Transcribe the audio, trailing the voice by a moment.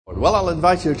Well, I'll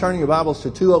invite you to turn your Bibles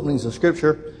to two openings of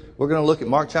Scripture. We're going to look at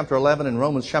Mark chapter 11 and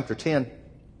Romans chapter 10.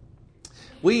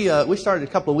 We started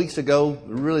a couple of weeks ago.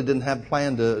 We really didn't have a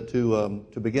plan to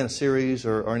begin a series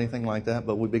or anything like that,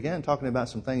 but we began talking about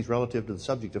some things relative to the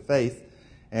subject of faith,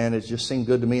 and it just seemed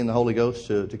good to me in the Holy Ghost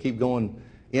to keep going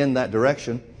in that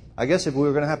direction. I guess if we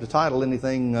were going to have to title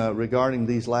anything regarding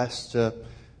these last 3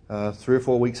 or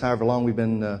 4 weeks, however long we've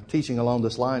been teaching along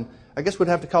this line, I guess we'd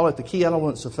have to call it the key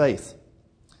elements of faith.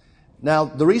 Now,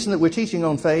 the reason that we're teaching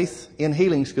on faith in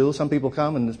healing school, some people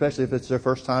come, and especially if it's their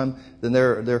first time, then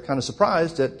they're kind of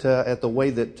surprised at the way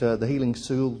that the healing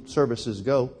school services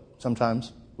go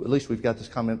sometimes. At least we've got this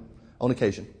comment on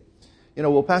occasion. You know,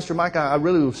 well, Pastor Mike, I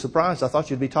really was surprised. I thought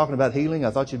you'd be talking about healing.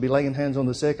 I thought you'd be laying hands on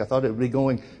the sick. I thought it would be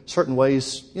going certain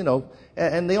ways, you know.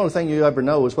 And the only thing you ever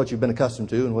know is what you've been accustomed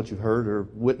to and what you've heard or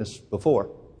witnessed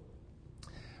before.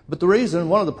 But the reason,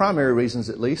 one of the primary reasons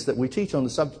at least, that we teach on the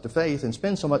subject of faith and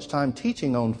spend so much time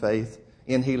teaching on faith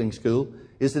in healing school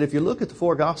is that if you look at the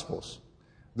four Gospels,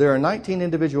 there are 19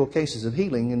 individual cases of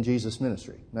healing in Jesus'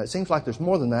 ministry. Now, it seems like there's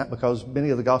more than that because many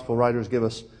of the Gospel writers give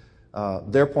us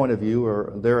their point of view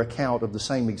or their account of the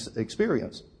same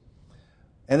experience.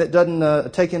 And it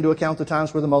doesn't take into account the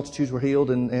times where the multitudes were healed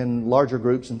in larger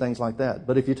groups and things like that.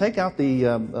 But if you take out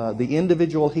the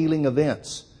individual healing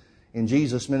events in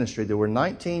Jesus' ministry, there were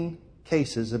 19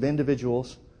 cases of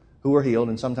individuals who were healed,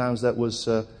 and sometimes that was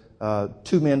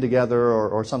 2 men together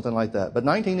or something like that. But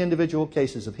 19 individual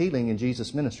cases of healing in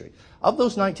Jesus' ministry. Of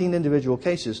those 19 individual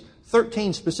cases,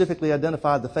 13 specifically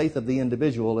identified the faith of the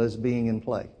individual as being in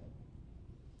play.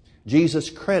 Jesus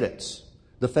credits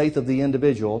the faith of the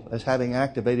individual as having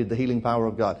activated the healing power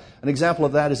of God. An example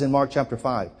of that is in Mark chapter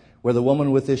 5, where the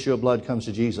woman with the issue of blood comes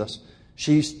to Jesus.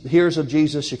 She hears of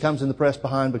Jesus. She comes in the press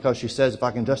behind because she says, if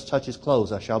I can just touch His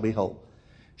clothes, I shall be whole.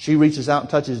 She reaches out and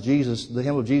touches Jesus, the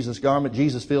hem of Jesus' garment.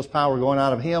 Jesus feels power going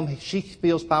out of Him. She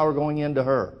feels power going into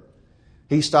her.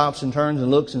 He stops and turns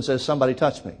and looks and says, somebody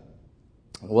touched me.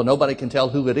 Well, nobody can tell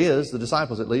who it is. The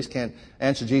disciples at least can't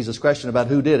answer Jesus' question about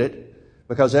who did it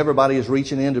because everybody is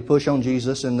reaching in to push on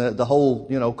Jesus and the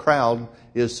whole, crowd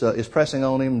is pressing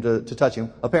on Him to touch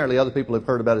Him. Apparently other people have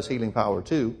heard about His healing power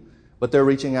too, but they're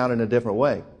reaching out in a different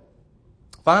way.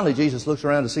 Finally, Jesus looks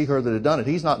around to see her that had done it.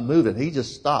 He's not moving. He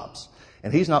just stops.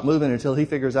 And He's not moving until He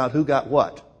figures out who got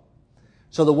what.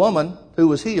 So the woman who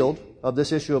was healed of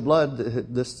this issue of blood,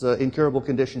 this incurable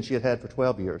condition she had had for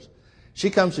 12 years, she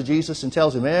comes to Jesus and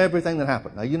tells Him everything that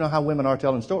happened. Now, you know how women are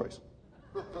telling stories.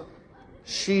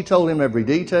 She told Him every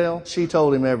detail. She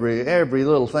told Him every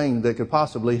little thing that could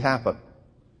possibly happen.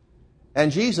 And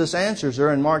Jesus answers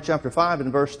her in Mark chapter 5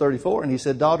 and verse 34, and He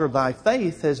said, daughter, thy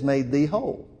faith has made thee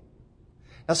whole.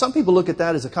 Now, some people look at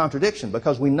that as a contradiction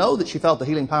because we know that she felt the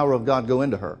healing power of God go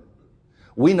into her.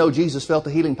 We know Jesus felt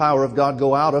the healing power of God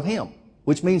go out of Him,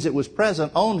 which means it was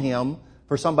present on Him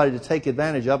for somebody to take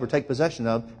advantage of or take possession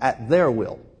of at their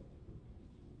will.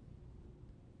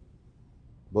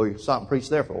 Boy, you stop and preach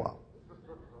there for a while.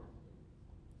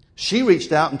 She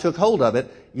reached out and took hold of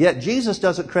it, yet Jesus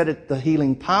doesn't credit the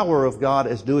healing power of God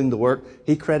as doing the work.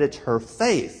 He credits her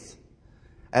faith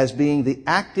as being the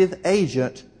active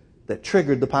agent that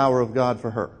triggered the power of God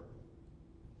for her.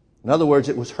 In other words,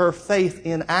 it was her faith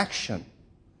in action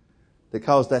that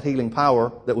caused that healing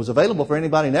power that was available for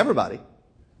anybody and everybody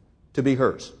to be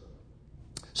hers.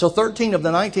 So 13 of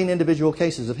the 19 individual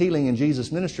cases of healing in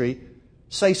Jesus' ministry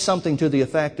say something to the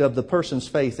effect of the person's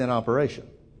faith in operation.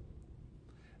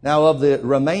 Now, of the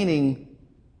remaining,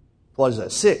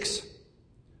 6,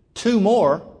 2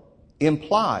 more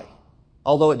imply,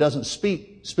 although it doesn't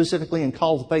speak specifically and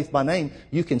call the faith by name,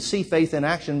 you can see faith in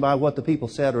action by what the people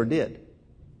said or did.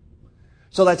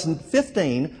 So that's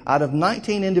 15 out of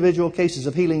 19 individual cases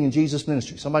of healing in Jesus'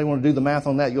 ministry. Somebody want to do the math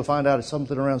on that, you'll find out it's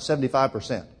something around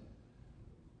 75%.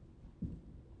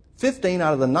 15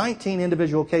 out of the 19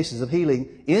 individual cases of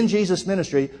healing in Jesus'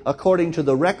 ministry according to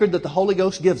the record that the Holy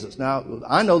Ghost gives us. Now,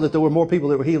 I know that there were more people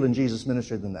that were healed in Jesus'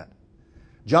 ministry than that.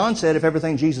 John said if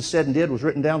everything Jesus said and did was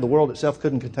written down, the world itself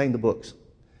couldn't contain the books.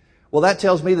 Well, that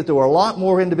tells me that there were a lot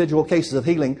more individual cases of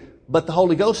healing, but the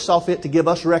Holy Ghost saw fit to give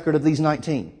us record of these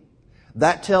 19.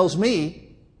 That tells me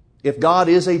if God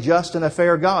is a just and a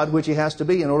fair God, which He has to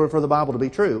be in order for the Bible to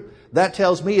be true, that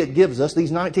tells me it gives us,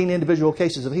 these 19 individual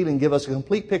cases of healing give us a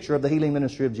complete picture of the healing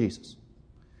ministry of Jesus.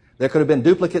 There could have been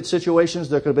duplicate situations.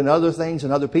 There could have been other things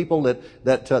and other people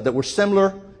that were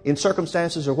similar in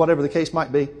circumstances or whatever the case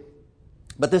might be.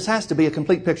 But this has to be a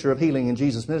complete picture of healing in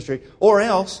Jesus' ministry, or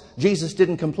else Jesus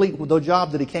didn't complete the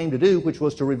job that He came to do, which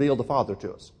was to reveal the Father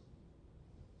to us.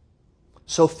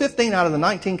 So 15 out of the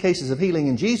 19 cases of healing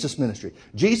in Jesus' ministry,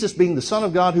 Jesus being the Son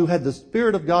of God who had the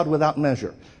Spirit of God without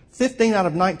measure, 15 out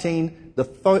of 19,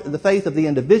 the faith of the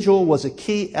individual was a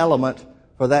key element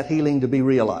for that healing to be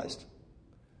realized.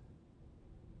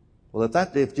 Well,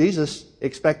 if Jesus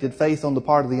expected faith on the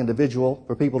part of the individual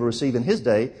for people to receive in his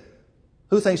day,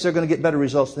 who thinks they're going to get better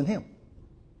results than him?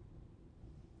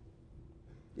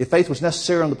 If faith was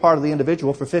necessary on the part of the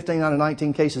individual for 15 out of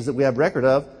 19 cases that we have record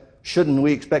of, shouldn't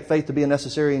we expect faith to be a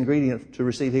necessary ingredient to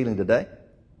receive healing today?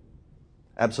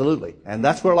 Absolutely. And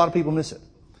that's where a lot of people miss it.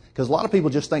 Because a lot of people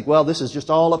just think, well, this is just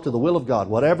all up to the will of God,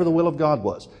 whatever the will of God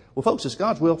was. Well, folks, it's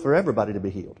God's will for everybody to be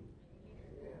healed.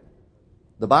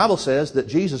 The Bible says that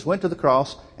Jesus went to the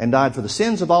cross and died for the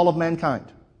sins of all of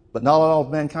mankind. But not all of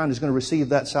mankind is going to receive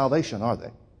that salvation, are they?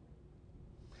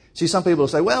 See, some people will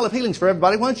say, well, if healing's for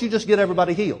everybody, why don't you just get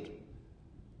everybody healed?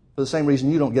 For the same reason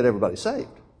you don't get everybody saved.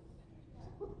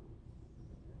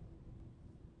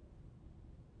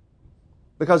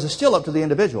 Because it's still up to the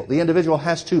individual. The individual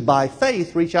has to, by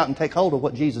faith, reach out and take hold of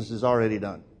what Jesus has already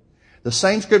done. The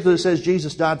same scripture that says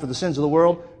Jesus died for the sins of the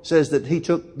world says that he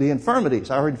took the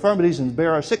infirmities, our infirmities, and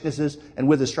bare our sicknesses, and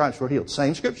with his stripes were healed.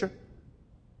 Same scripture.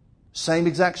 Same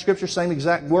exact scripture, same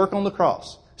exact work on the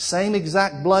cross. Same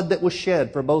exact blood that was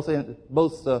shed for both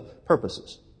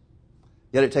purposes.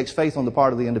 Yet it takes faith on the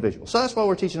part of the individual. So that's why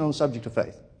we're teaching on the subject of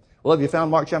faith. Well, have you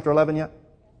found Mark chapter 11 yet?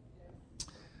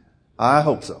 I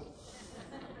hope so.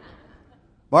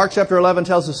 Mark chapter 11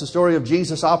 tells us the story of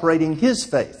Jesus operating his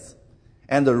faith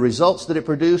and the results that it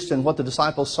produced and what the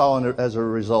disciples saw as a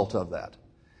result of that.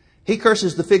 He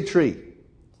curses the fig tree.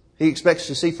 He expects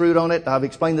to see fruit on it. I've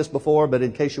explained this before, but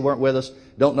in case you weren't with us,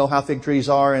 don't know how fig trees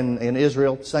are in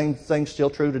Israel. Same thing still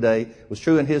true today. It was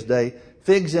true in his day.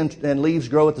 Figs and leaves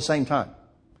grow at the same time.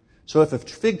 So if a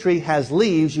fig tree has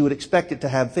leaves, you would expect it to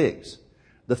have figs.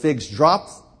 The figs drop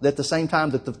at the same time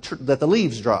that the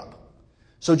leaves drop.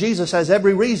 So Jesus has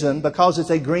every reason, because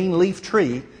it's a green leaf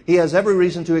tree, he has every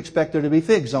reason to expect there to be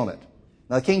figs on it.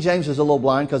 Now, King James is a little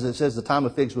blind because it says the time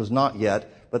of figs was not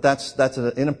yet, but that's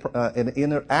an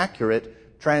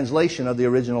inaccurate translation of the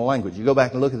original language. You go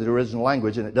back and look at the original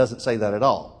language and it doesn't say that at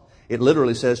all. It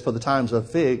literally says the time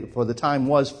of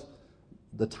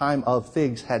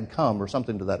figs had come, or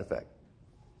something to that effect.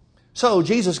 So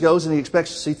Jesus goes and he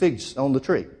expects to see figs on the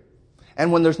tree.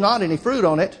 And when there's not any fruit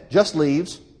on it, just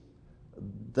leaves,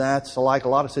 that's like a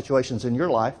lot of situations in your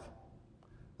life.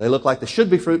 They look like they should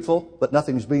be fruitful, but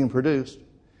nothing's being produced.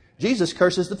 Jesus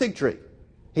curses the fig tree.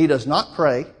 He does not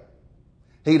pray.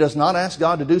 He does not ask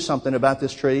God to do something about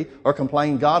this tree or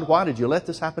complain, God, why did you let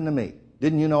this happen to me?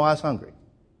 Didn't you know I was hungry?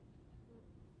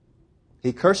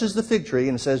 He curses the fig tree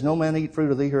and says, no man eat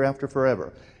fruit of thee hereafter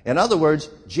forever. In other words,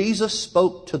 Jesus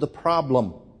spoke to the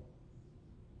problem.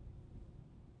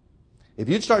 If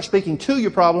you'd start speaking to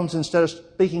your problems instead of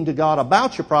speaking to God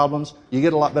about your problems, you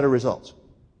get a lot better results.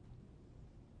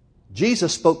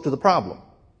 Jesus spoke to the problem.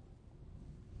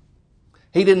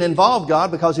 He didn't involve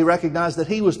God because he recognized that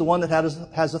he was the one that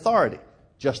has authority,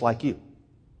 just like you.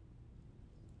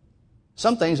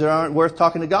 Some things that aren't worth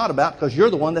talking to God about because you're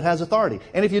the one that has authority.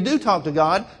 And if you do talk to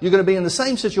God, you're going to be in the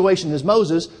same situation as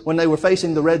Moses when they were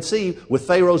facing the Red Sea with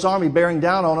Pharaoh's army bearing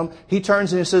down on them. He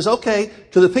turns and he says, okay,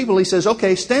 to the people he says,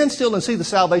 okay, stand still and see the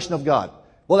salvation of God.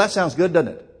 Well, that sounds good, doesn't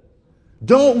it?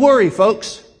 Don't worry,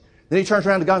 folks. Then he turns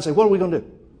around to God and says, what are we going to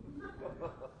do?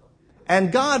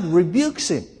 And God rebukes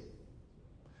him.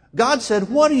 God said,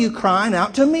 what are you crying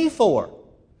out to me for?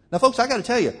 Now, folks, I got to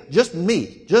tell you, just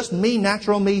me,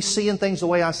 natural me, seeing things the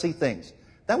way I see things.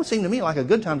 That would seem to me like a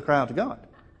good time to cry out to God.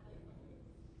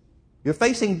 You're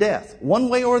facing death, one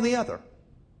way or the other.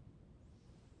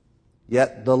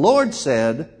 Yet the Lord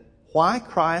said, why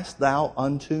criest thou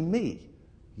unto me?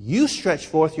 You stretch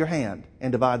forth your hand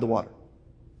and divide the water.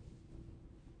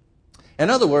 In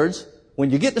other words, when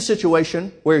you get in a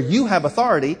situation where you have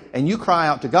authority and you cry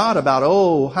out to God about,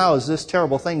 oh, how is this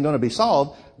terrible thing going to be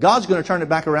solved? God's going to turn it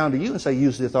back around to you and say,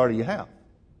 use the authority you have.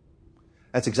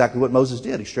 That's exactly what Moses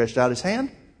did. He stretched out his hand.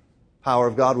 Power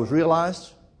of God was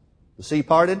realized. The sea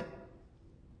parted.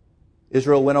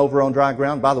 Israel went over on dry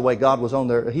ground. By the way, God was on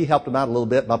there. He helped them out a little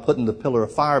bit by putting the pillar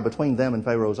of fire between them and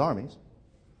Pharaoh's armies.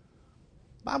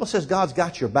 The Bible says God's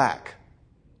got your back.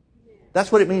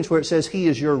 That's what it means where it says he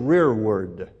is your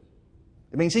rearward.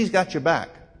 It means he's got your back.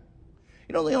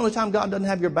 You know the only time God doesn't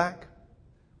have your back?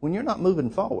 When you're not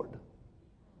moving forward.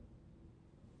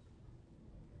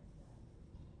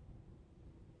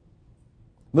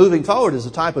 Moving forward is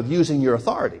a type of using your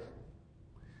authority.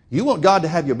 You want God to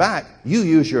have your back, you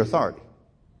use your authority.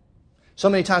 So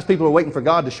many times people are waiting for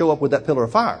God to show up with that pillar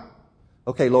of fire.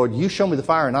 Okay, Lord, you show me the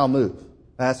fire and I'll move.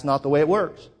 That's not the way it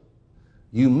works.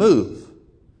 You move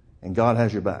and God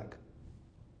has your back.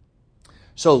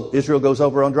 So Israel goes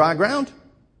over on dry ground.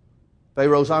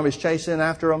 Pharaoh's army is chasing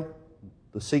after them.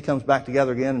 The sea comes back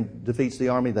together again and defeats the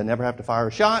army. They never have to fire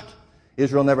a shot.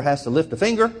 Israel never has to lift a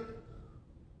finger.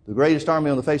 The greatest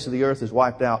army on the face of the earth is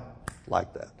wiped out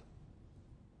like that.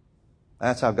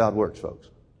 That's how God works, folks.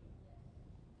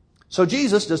 So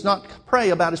Jesus does not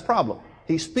pray about his problem.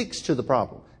 He speaks to the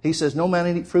problem. He says, no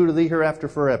man eat fruit of thee hereafter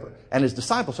forever. And his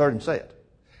disciples heard him say it.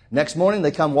 Next morning,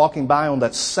 they come walking by on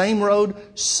that same road,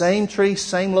 same tree,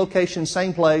 same location,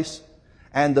 same place,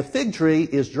 and the fig tree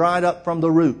is dried up from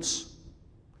the roots.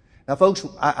 Now, folks,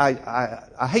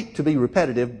 I hate to be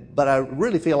repetitive, but I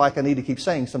really feel like I need to keep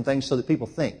saying some things so that people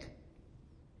think.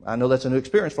 I know that's a new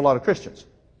experience for a lot of Christians.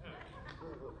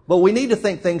 But we need to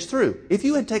think things through. If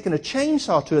you had taken a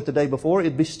chainsaw to it the day before,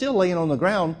 it'd be still laying on the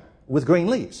ground with green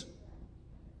leaves.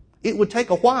 It would take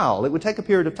a while. It would take a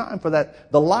period of time for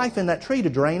the life in that tree to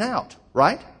drain out,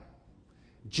 right?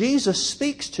 Jesus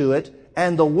speaks to it,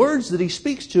 and the words that he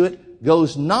speaks to it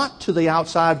goes not to the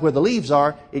outside where the leaves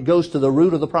are. It goes to the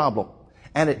root of the problem.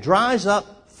 And it dries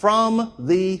up from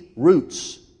the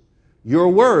roots. Your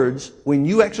words, when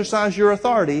you exercise your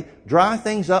authority, dry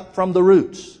things up from the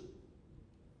roots.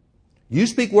 You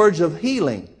speak words of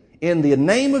healing. In the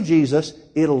name of Jesus,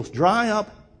 it'll dry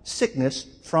up sickness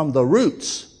from the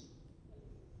roots.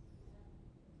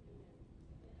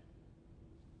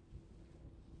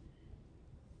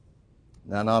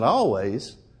 Now, not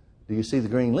always do you see the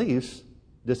green leaves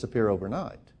disappear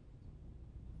overnight.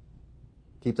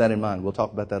 Keep that in mind. We'll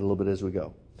talk about that a little bit as we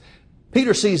go.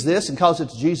 Peter sees this and calls it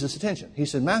to Jesus' attention. He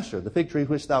said, Master, the fig tree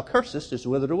which thou cursest is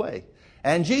withered away.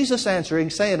 And Jesus answering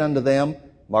said unto them,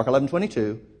 Mark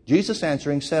 11:22, Jesus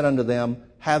answering said unto them,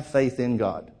 have faith in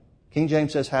God. King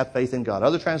James says, have faith in God.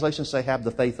 Other translations say, have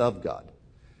the faith of God.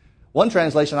 One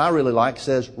translation I really like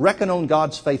says, reckon on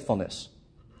God's faithfulness.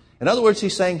 In other words,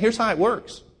 he's saying, here's how it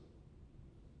works.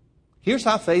 Here's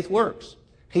how faith works.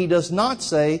 He does not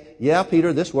say, yeah,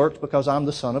 Peter, this worked because I'm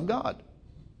the Son of God.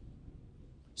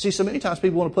 See, so many times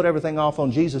people want to put everything off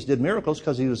on Jesus did miracles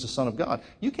because he was the Son of God.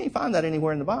 You can't find that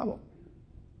anywhere in the Bible.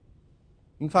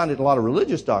 You can find it in a lot of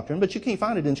religious doctrine, but you can't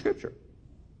find it in Scripture.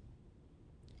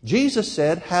 Jesus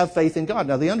said, have faith in God.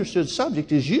 Now, the understood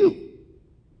subject is you.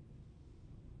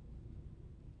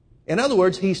 In other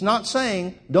words, he's not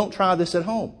saying, don't try this at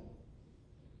home.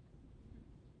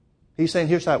 He's saying,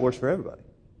 here's how it works for everybody.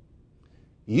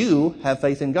 You have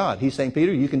faith in God. He's saying,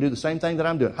 Peter, you can do the same thing that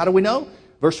I'm doing. How do we know?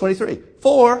 Verse 23.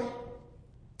 For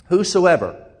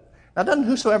whosoever. Now, doesn't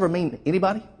whosoever mean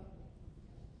anybody?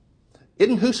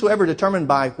 Isn't whosoever determined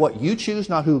by what you choose,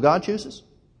 not who God chooses?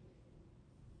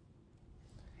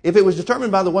 If it was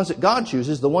determined by the ones that God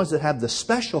chooses, the ones that have the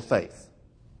special faith,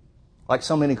 like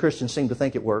so many Christians seem to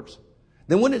think it works,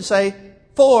 then wouldn't it say,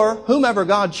 for whomever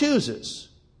God chooses,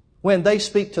 when they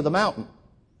speak to the mountain?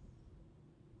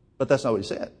 But that's not what he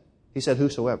said. He said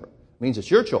whosoever. It means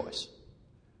it's your choice.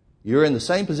 You're in the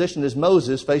same position as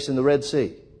Moses facing the Red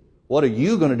Sea. What are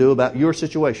you going to do about your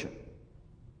situation?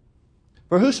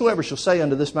 For whosoever shall say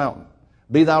unto this mountain,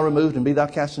 be thou removed and be thou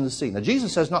cast into the sea. Now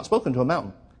Jesus has not spoken to a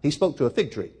mountain. He spoke to a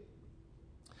fig tree.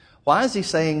 Why is he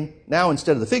saying now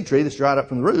instead of the fig tree that's dried up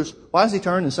from the roots, why does he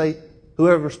turn and say,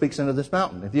 whoever speaks into this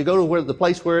mountain? If you go to the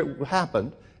place where it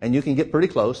happened, and you can get pretty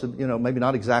close, maybe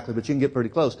not exactly, but you can get pretty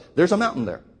close, there's a mountain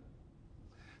there.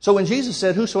 So when Jesus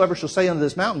said, whosoever shall say unto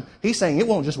this mountain, he's saying it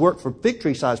won't just work for fig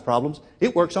tree-sized problems,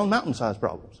 it works on mountain-sized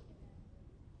problems.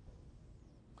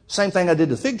 Same thing I did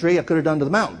to the fig tree, I could have done to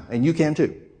the mountain, and you can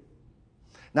too.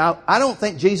 Now, I don't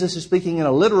think Jesus is speaking in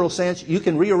a literal sense. You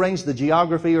can rearrange the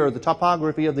geography or the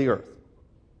topography of the earth.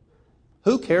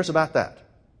 Who cares about that?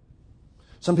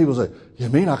 Some people say, you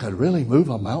mean I could really move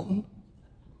a mountain?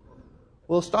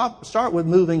 Well, start with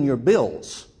moving your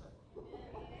bills.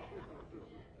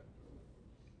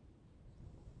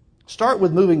 Start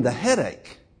with moving the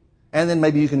headache, and then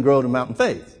maybe you can grow to mountain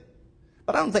faith.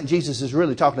 But I don't think Jesus is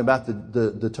really talking about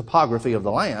the topography of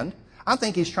the land. I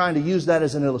think he's trying to use that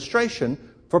as an illustration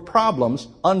for problems,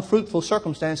 unfruitful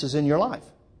circumstances in your life.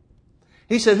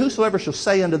 He said, whosoever shall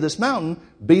say unto this mountain,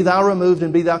 be thou removed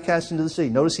and be thou cast into the sea.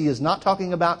 Notice he is not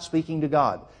talking about speaking to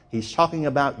God. He's talking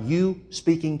about you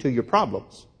speaking to your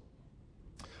problems.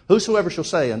 Whosoever shall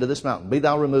say unto this mountain, be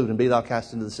thou removed and be thou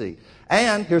cast into the sea.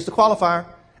 And, here's the qualifier,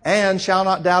 and shall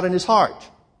not doubt in his heart.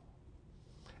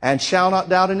 And shall not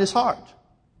doubt in his heart.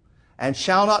 And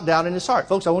shall not doubt in his heart.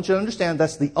 Folks, I want you to understand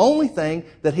that's the only thing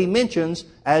that he mentions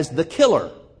as the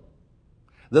killer.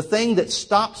 The thing that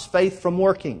stops faith from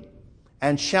working.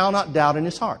 And shall not doubt in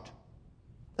his heart.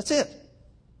 That's it.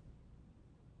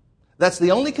 That's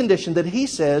the only condition that he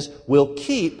says will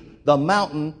keep the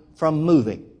mountain from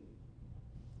moving.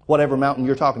 Whatever mountain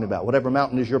you're talking about. Whatever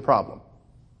mountain is your problem.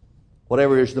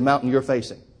 whatever is the mountain you're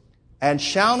facing, and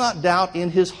shall not doubt in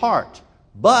his heart,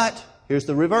 but, here's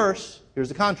the reverse, here's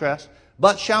the contrast,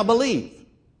 but shall believe.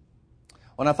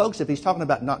 Well, now, folks, if he's talking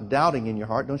about not doubting in your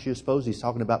heart, don't you suppose he's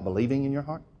talking about believing in your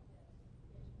heart?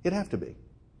 It'd have to be.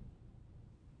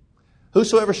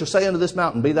 Whosoever shall say unto this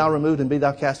mountain, Be thou removed and be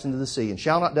thou cast into the sea, and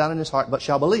shall not doubt in his heart, but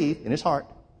shall believe in his heart,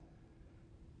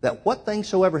 that what things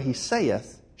soever he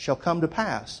saith shall come to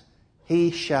pass,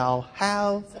 he shall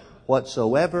have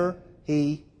whatsoever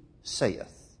he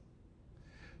saith.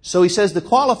 So he says the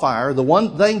qualifier, the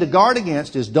one thing to guard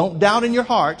against is don't doubt in your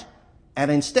heart, and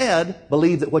instead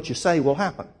believe that what you say will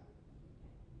happen.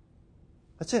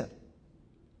 That's it.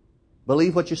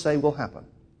 Believe what you say will happen.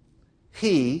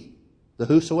 He, the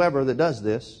whosoever that does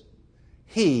this,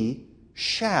 he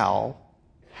shall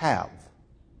have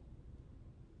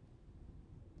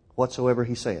whatsoever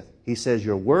he saith. He says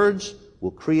your words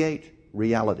will create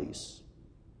realities.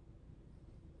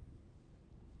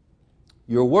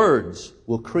 Your words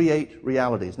will create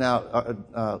realities.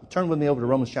 Now, turn with me over to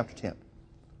Romans chapter 10.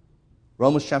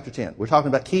 Romans chapter 10. We're talking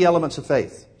about key elements of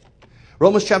faith.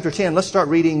 Romans chapter 10, let's start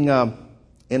reading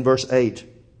in verse 8.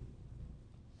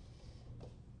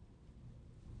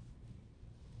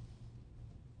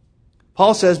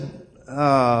 Paul says,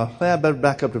 I better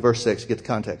back up to verse 6 to get the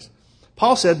context.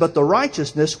 Paul said, but the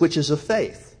righteousness which is of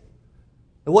faith.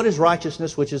 Now, what is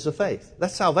righteousness which is of faith?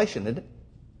 That's salvation, isn't it?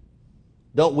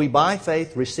 Don't we by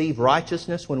faith receive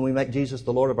righteousness when we make Jesus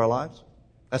the Lord of our lives?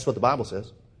 That's what the Bible says.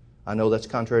 I know that's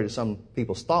contrary to some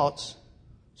people's thoughts,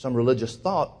 some religious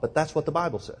thought, but that's what the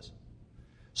Bible says.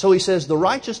 So he says, the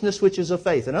righteousness which is of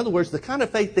faith. In other words, the kind of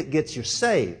faith that gets you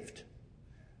saved,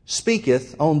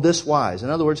 speaketh on this wise. In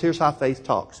other words, here's how faith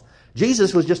talks.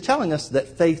 Jesus was just telling us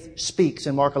that faith speaks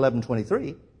in Mark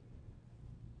 11:23.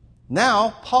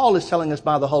 Now, Paul is telling us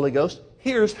by the Holy Ghost,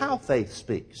 here's how faith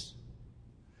speaks.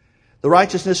 The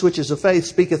righteousness which is of faith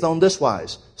speaketh on this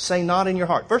wise. Say not in your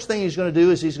heart. First thing he's going to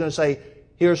do is he's going to say,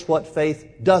 here's what faith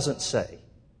doesn't say.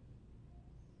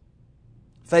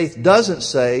 Faith doesn't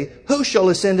say, who shall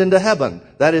ascend into heaven?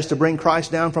 That is to bring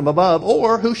Christ down from above.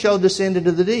 Or who shall descend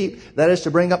into the deep? That is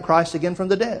to bring up Christ again from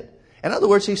the dead. In other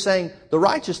words, he's saying the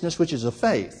righteousness which is of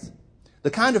faith, the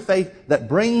kind of faith that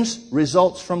brings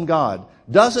results from God,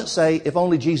 doesn't say, if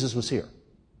only Jesus was here.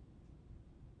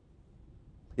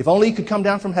 If only he could come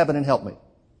down from heaven and help me.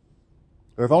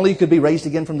 Or if only he could be raised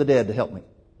again from the dead to help me.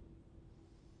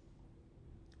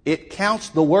 It counts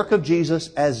the work of Jesus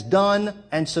as done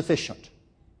and sufficient.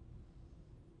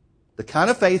 The kind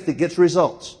of faith that gets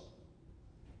results.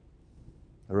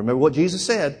 Now remember what Jesus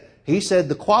said. He said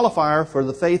the qualifier for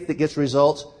the faith that gets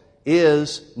results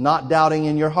is not doubting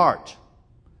in your heart,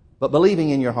 but believing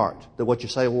in your heart that what you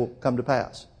say will come to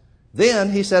pass.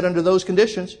 Then, he said, under those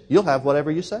conditions, you'll have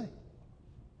whatever you say.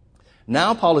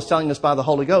 Now Paul is telling us by the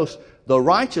Holy Ghost, the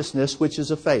righteousness which is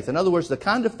of faith. In other words, the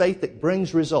kind of faith that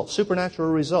brings results,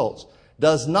 supernatural results,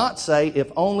 does not say, if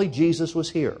only Jesus was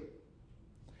here.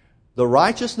 The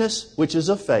righteousness which is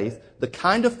of faith, the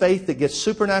kind of faith that gets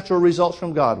supernatural results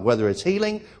from God, whether it's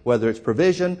healing, whether it's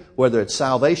provision, whether it's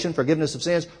salvation, forgiveness of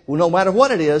sins, well, no matter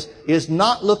what it is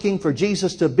not looking for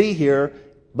Jesus to be here,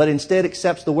 but instead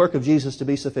accepts the work of Jesus to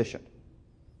be sufficient.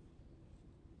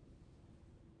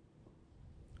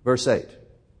 Verse 8.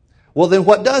 Well, then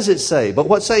what does it say? But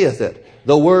what saith it?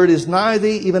 The word is nigh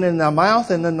thee, even in thy mouth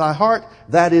and in thy heart.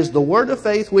 That is the word of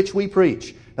faith which we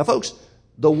preach. Now, folks,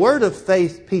 the word of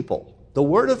faith people, the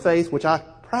word of faith which I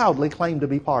proudly claim to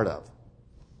be part of,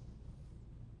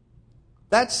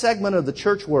 that segment of the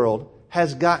church world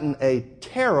has gotten a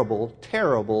terrible,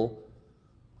 terrible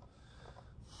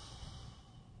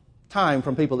time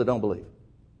from people that don't believe.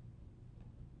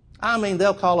 I mean,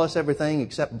 they'll call us everything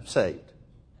except saved.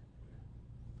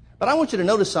 But I want you to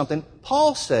notice something.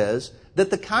 Paul says that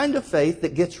the kind of faith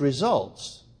that gets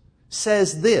results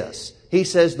says this. He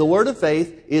says the word of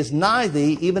faith is nigh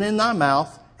thee, even in thy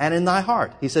mouth and in thy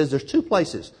heart. He says there's two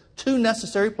places, two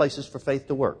necessary places for faith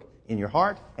to work, in your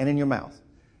heart and in your mouth.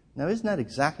 Now, isn't that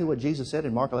exactly what Jesus said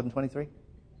in Mark 11:23?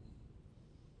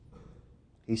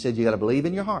 He said you got to believe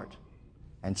in your heart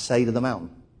and say to the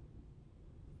mountain.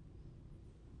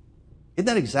 Isn't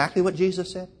that exactly what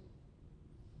Jesus said?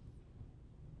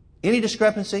 Any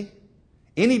discrepancy?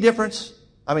 Any difference?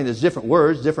 I mean, there's different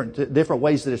words, different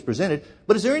ways that it's presented.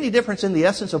 But is there any difference in the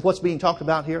essence of what's being talked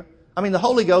about here? I mean, the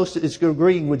Holy Ghost is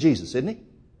agreeing with Jesus, isn't he?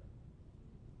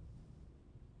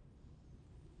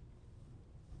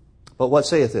 But what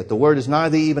saith it? The word is nigh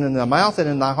thee, even in thy mouth and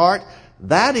in thy heart.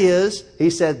 That is,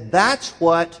 he said, that's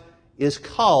what is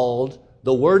called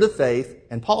the word of faith.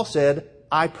 And Paul said,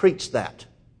 I preach that.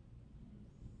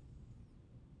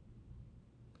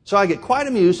 So I get quite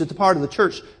amused at the part of the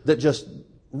church that just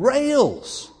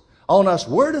rails on us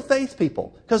word of faith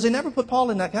people, because they never put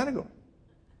Paul in that category.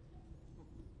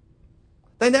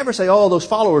 They never say, oh, those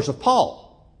followers of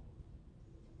Paul.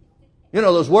 You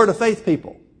know, those word of faith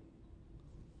people.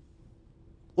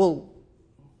 Well,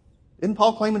 isn't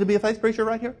Paul claiming to be a faith preacher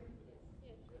right here?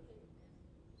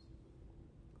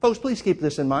 Folks, please keep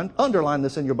this in mind. Underline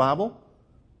this in your Bible.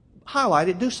 Highlight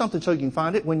it. Do something so you can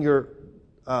find it when your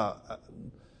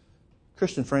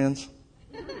Christian friends.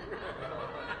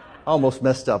 Almost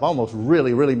messed up. Almost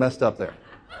really, really messed up there.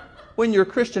 When your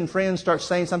Christian friends start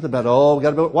saying something about, oh, we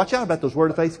got to watch out about those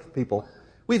word of faith people.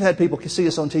 We've had people see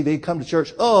us on TV, come to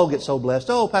church, oh, get so blessed.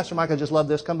 Oh, Pastor Mike, I just love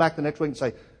this. Come back the next week and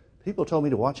say, people told me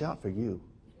to watch out for you.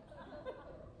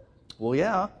 Well,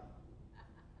 yeah.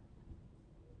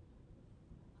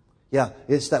 Yeah,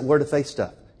 it's that word of faith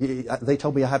stuff. They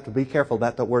told me I have to be careful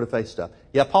about that word of faith stuff.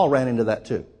 Yeah, Paul ran into that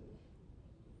too.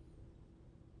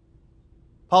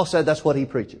 Paul said that's what he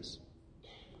preaches.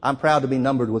 I'm proud to be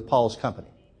numbered with Paul's company.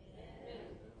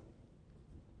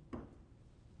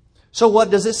 So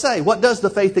what does it say? What does the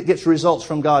faith that gets results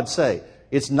from God say?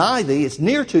 It's nigh thee, it's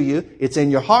near to you, it's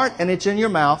in your heart, and it's in your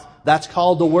mouth. That's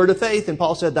called the word of faith. And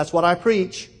Paul said, that's what I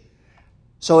preach.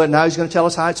 So now he's going to tell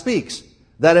us how it speaks.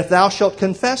 That if thou shalt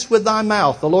confess with thy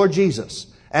mouth the Lord Jesus,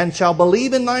 and shalt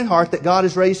believe in thine heart that God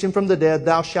has raised him from the dead,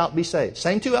 thou shalt be saved.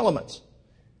 Same two elements.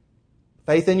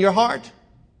 Faith in your heart,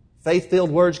 faith-filled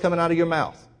words coming out of your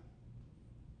mouth.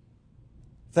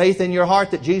 Faith in your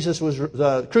heart that Jesus was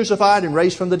crucified and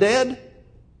raised from the dead.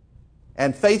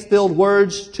 And faith-filled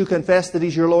words to confess that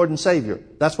He's your Lord and Savior.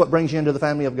 That's what brings you into the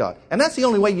family of God. And that's the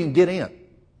only way you can get in.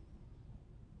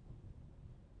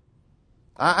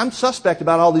 I'm suspect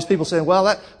about all these people saying, well,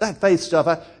 that faith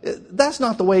stuff, that's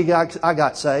not the way I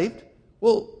got saved.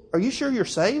 Well, are you sure you're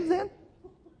saved then?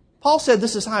 Paul said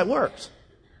this is how it works.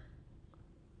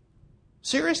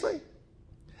 Seriously?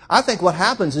 I think what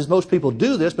happens is most people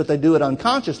do this, but they do it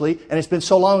unconsciously, and it's been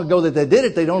so long ago that they did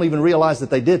it, they don't even realize that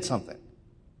they did something.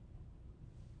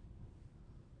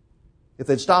 If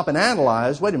they'd stop and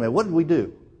analyze, wait a minute, what did we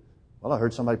do? Well, I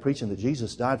heard somebody preaching that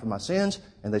Jesus died for my sins,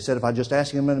 and they said if I just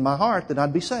asked Him in my heart, then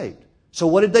I'd be saved. So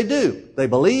what did they do? They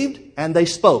believed and they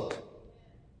spoke.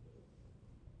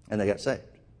 And they got saved.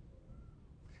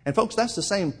 And folks, that's the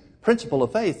same principle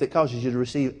of faith that causes you to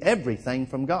receive everything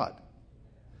from God.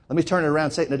 Let me turn it around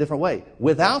and say it in a different way.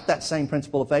 Without that same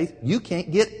principle of faith, you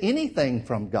can't get anything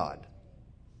from God.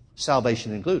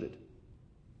 Salvation included.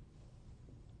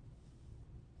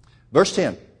 Verse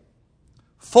 10.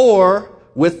 For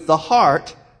with the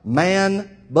heart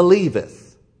man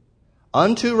believeth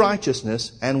unto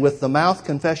righteousness, and with the mouth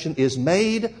confession is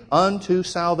made unto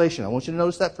salvation. I want you to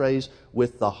notice that phrase,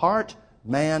 with the heart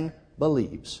man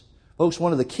believes. Folks,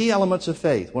 one of the key elements of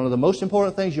faith, one of the most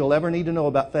important things you'll ever need to know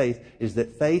about faith is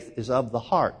that faith is of the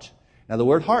heart. Now the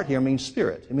word heart here means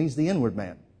spirit. It means the inward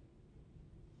man.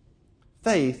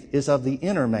 Faith is of the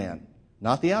inner man,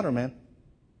 not the outer man.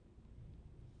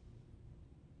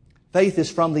 Faith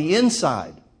is from the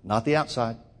inside, not the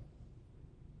outside.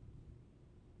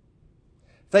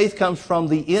 Faith comes from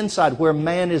the inside where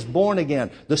man is born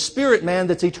again. The spirit man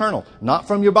that's eternal, not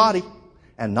from your body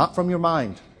and not from your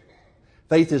mind.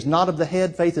 Faith is not of the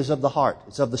head, faith is of the heart.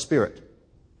 It's of the spirit.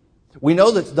 We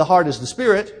know that the heart is the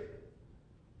spirit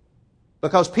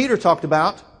because Peter talked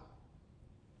about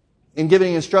in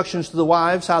giving instructions to the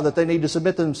wives how that they need to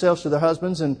submit themselves to their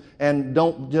husbands and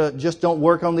don't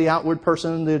work on the outward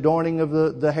person, the adorning of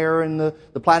the hair and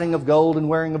the plaiting of gold and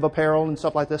wearing of apparel and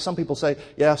stuff like that. Some people say,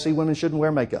 yeah, see, women shouldn't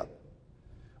wear makeup.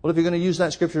 Well, if you're going to use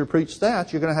that scripture to preach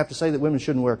that, you're going to have to say that women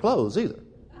shouldn't wear clothes either.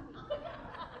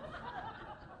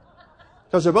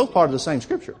 Because they're both part of the same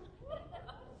scripture.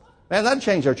 Man, that'd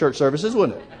change our church services,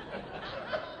 wouldn't it?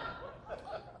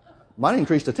 Might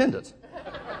increase attendance.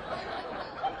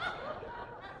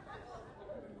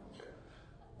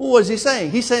 Well, what is he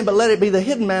saying? He's saying, but let it be the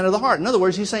hidden man of the heart. In other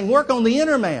words, he's saying, work on the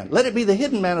inner man. Let it be the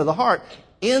hidden man of the heart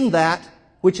in that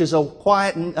which is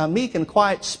a meek and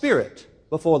quiet spirit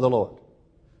before the Lord.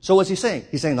 So what's he saying?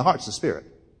 He's saying the heart's the spirit.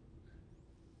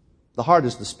 The heart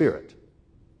is the spirit.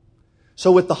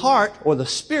 So with the heart or the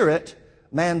spirit,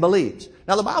 man believes.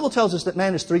 Now the Bible tells us that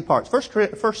man is three parts. First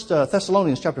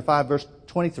Thessalonians chapter 5 verse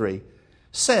 23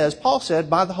 says, Paul said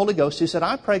by the Holy Ghost, he said,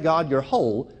 I pray God your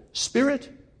whole spirit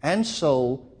and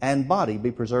soul and body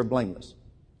be preserved blameless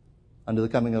unto the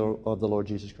coming of the Lord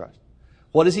Jesus Christ.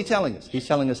 What is he telling us? He's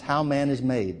telling us how man is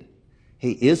made.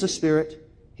 He is a spirit,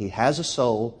 he has a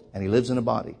soul, and he lives in a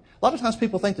body. A lot of times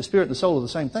people think the spirit and the soul are the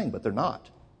same thing, but they're not.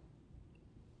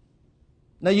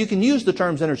 Now, you can use the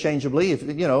terms interchangeably, if,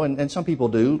 and some people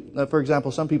do. For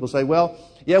example, some people say, well,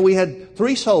 yeah, we had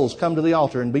 3 souls come to the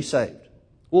altar and be saved.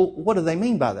 Well, what do they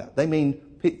mean by that? They mean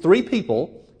 3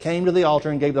 people came to the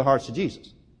altar and gave their hearts to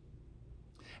Jesus.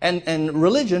 And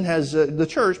religion has, the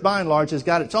church, by and large, has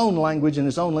got its own language and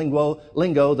its own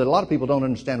lingo that a lot of people don't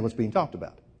understand what's being talked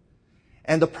about.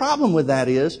 And the problem with that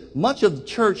is, much of the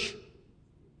church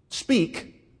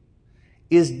speak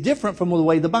is different from the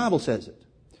way the Bible says it.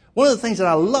 One of the things that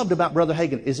I loved about Brother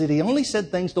Hagin is that he only said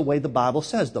things the way the Bible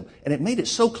says them. And it made it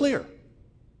so clear.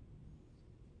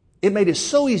 It made it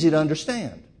so easy to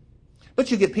understand.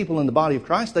 But you get people in the body of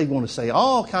Christ, they want to say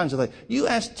all kinds of things. You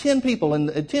ask 10 people,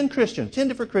 10 Christians, 10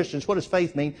 different Christians, what does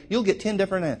faith mean? You'll get 10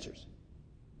 different answers.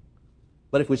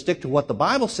 But if we stick to what the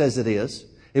Bible says it is,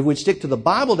 if we'd stick to the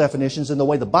Bible definitions and the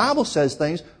way the Bible says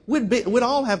things, we'd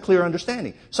all have clear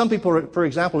understanding. Some people, for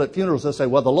example, at funerals, they'll say,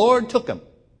 well, the Lord took him.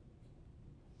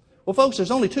 Well, folks,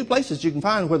 there's only 2 places you can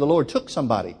find where the Lord took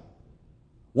somebody.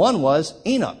 One was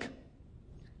Enoch.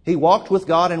 He walked with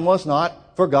God and was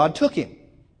not, for God took him.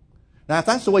 Now, if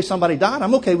that's the way somebody died,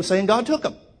 I'm okay with saying God took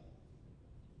him.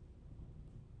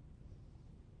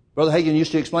 Brother Hagin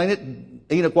used to explain it.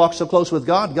 Enoch walked so close with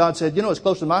God, God said, it's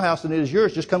closer to my house than it is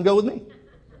yours. Just come go with me.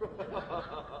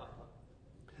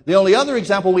 The only other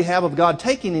example we have of God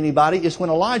taking anybody is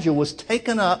when Elijah was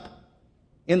taken up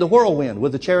in the whirlwind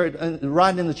with the chariot,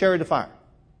 riding in the chariot of fire.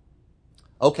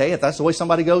 Okay, if that's the way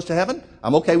somebody goes to heaven,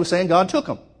 I'm okay with saying God took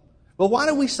them. But why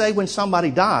do we say when somebody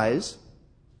dies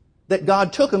that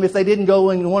God took them if they didn't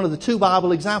go in one of the 2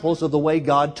 Bible examples of the way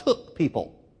God took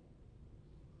people?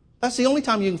 That's the only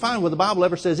time you can find where the Bible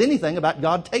ever says anything about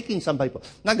God taking some people.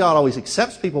 Now, God always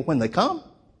accepts people when they come.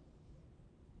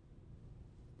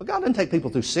 But God doesn't take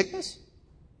people through sickness.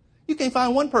 You can't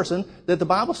find one person that the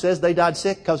Bible says they died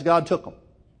sick because God took them.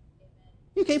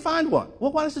 You can't find one.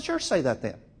 Well, why does the church say that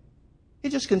then? It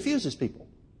just confuses people.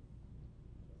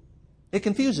 It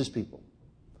confuses people.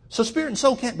 So spirit and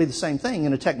soul can't be the same thing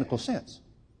in a technical sense.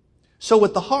 So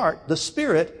with the heart, the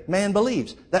spirit, man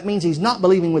believes. That means he's not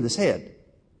believing with his head.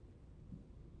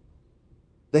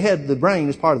 The head, the brain,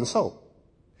 is part of the soul.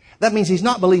 That means he's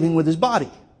not believing with his body,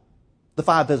 the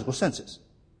 5 physical senses.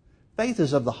 Faith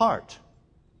is of the heart.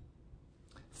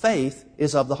 Faith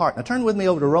is of the heart. Now turn with me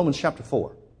over to Romans chapter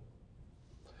 4.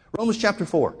 Romans chapter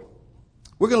 4.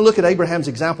 We're going to look at Abraham's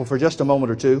example for just a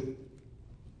moment or two.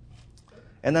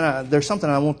 And then there's something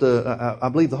I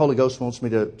believe the Holy Ghost wants me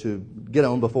to get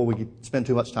on before we spend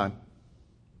too much time.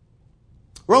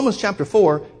 Romans chapter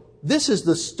 4, this is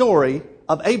the story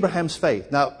of Abraham's faith.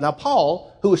 Now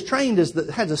Paul, who was trained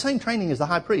had the same training as the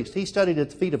high priest. He studied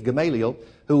at the feet of Gamaliel,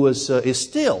 who is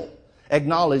still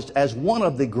acknowledged as one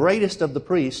of the greatest of the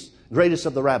priests, greatest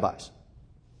of the rabbis.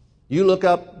 You look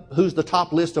up who's the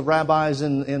top list of rabbis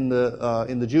in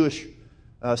the Jewish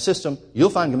system, you'll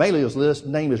find Gamaliel's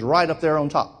name is right up there on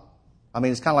top. I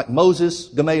mean, it's kind of like Moses,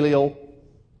 Gamaliel,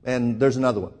 and there's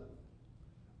another one.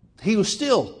 He was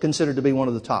still considered to be one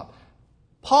of the top.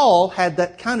 Paul had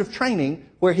that kind of training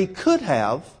where he could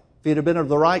have, if he had been of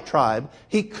the right tribe,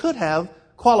 he could have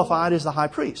qualified as the high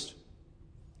priest.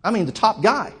 I mean, the top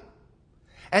guy.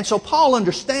 And so Paul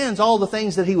understands all the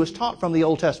things that he was taught from the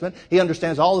Old Testament. He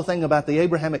understands all the things about the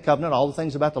Abrahamic covenant, all the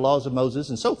things about the laws of Moses,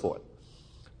 and so forth.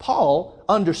 Paul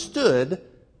understood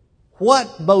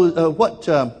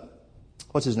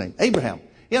Abraham.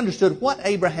 He understood what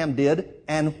Abraham did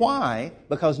and why,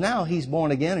 because now he's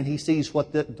born again and he sees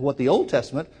what the Old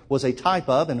Testament was a type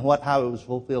of and how it was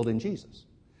fulfilled in Jesus.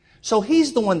 So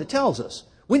he's the one that tells us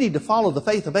we need to follow the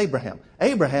faith of Abraham.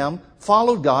 Abraham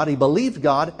followed God, he believed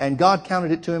God, and God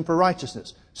counted it to him for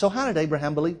righteousness. So how did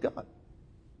Abraham believe God?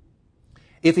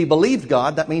 If he believed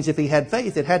God, that means if he had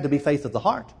faith, it had to be faith of the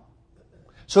heart.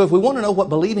 So if we want to know what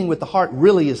believing with the heart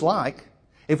really is like,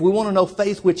 if we want to know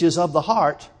faith which is of the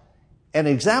heart, an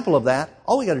example of that,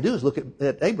 all we got to do is look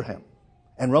at Abraham.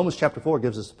 And Romans chapter 4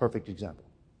 gives us a perfect example.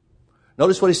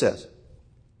 Notice what he says.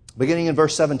 Beginning in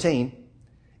verse 17,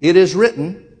 it is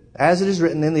written, as it is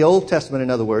written in the Old Testament, in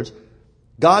other words,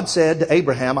 God said to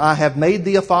Abraham, I have made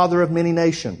thee a father of many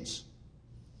nations,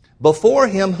 before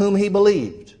him whom he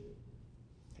believed,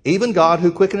 even God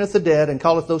who quickeneth the dead and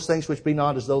calleth those things which be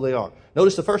not as though they are.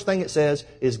 Notice the first thing it says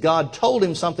is God told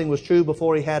him something was true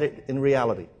before he had it in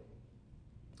reality.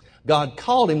 God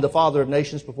called him the father of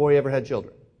nations before he ever had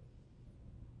children.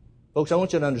 Folks, I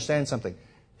want you to understand something.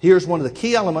 Here's one of the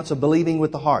key elements of believing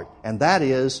with the heart, and that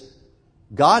is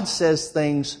God says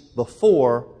things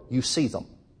before you see them.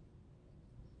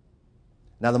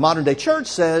 Now, the modern day church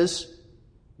says,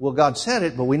 well, God said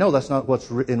it, but we know that's not what's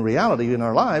in reality in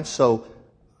our lives, so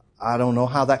I don't know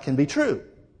how that can be true.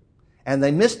 And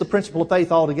they miss the principle of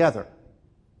faith altogether.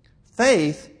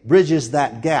 Faith bridges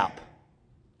that gap.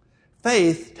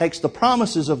 Faith takes the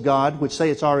promises of God, which say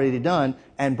it's already done,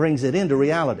 and brings it into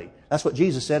reality. That's what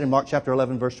Jesus said in Mark chapter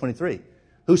 11, verse 23.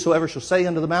 Whosoever shall say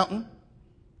unto the mountain,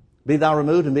 be thou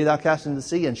removed and be thou cast into the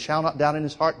sea, and shall not doubt in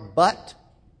his heart, but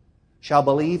shall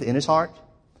believe in his heart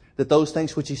that those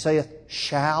things which he saith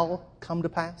shall come to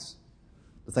pass.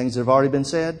 The things that have already been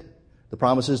said, the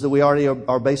promises that we already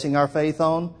are basing our faith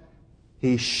on,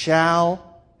 he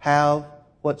shall have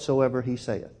whatsoever he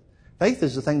saith. Faith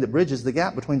is the thing that bridges the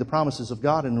gap between the promises of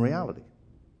God and reality.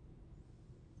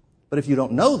 But if you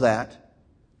don't know that,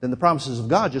 then the promises of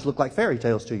God just look like fairy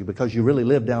tales to you because you really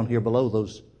live down here below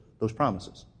those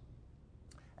promises.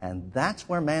 And that's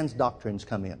where man's doctrines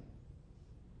come in.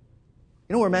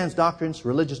 You know where man's doctrines,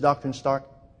 religious doctrines start?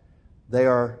 They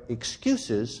are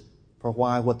excuses for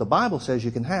why what the Bible says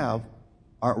you can have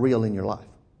aren't real in your life.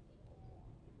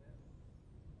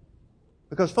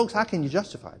 Because, folks, how can you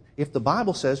justify it? If the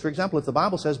Bible says, for example, if the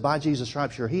Bible says, by Jesus'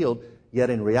 stripes you're healed, yet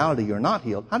in reality you're not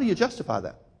healed, how do you justify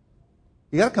that?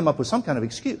 You got to come up with some kind of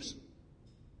excuse.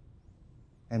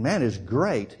 And man is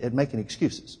great at making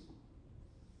excuses.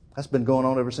 That's been going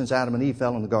on ever since Adam and Eve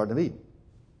fell in the Garden of Eden.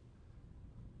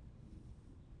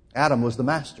 Adam was the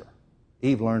master.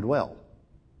 Eve learned well.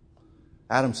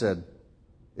 Adam said,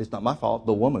 it's not my fault,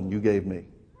 the woman you gave me.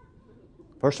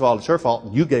 First of all, it's her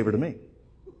fault, you gave her to me.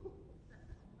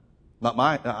 Not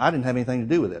mine. I didn't have anything to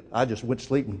do with it. I just went to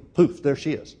sleep and poof, there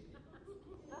she is.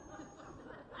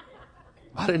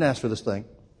 I didn't ask for this thing.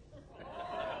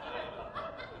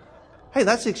 Hey,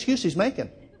 that's the excuse he's making.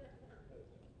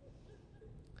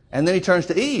 And then he turns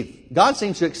to Eve. God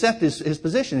seems to accept his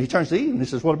position. He turns to Eve and he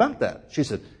says, what about that? She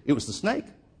said, it was the snake.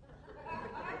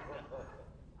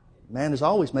 Man is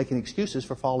always making excuses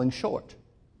for falling short.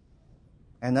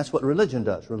 And that's what religion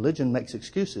does. Religion makes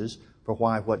excuses for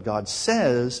why what God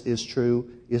says is true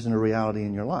isn't a reality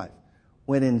in your life.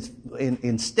 When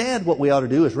instead what we ought to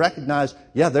do is recognize,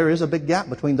 yeah, there is a big gap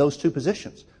between those two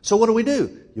positions. So what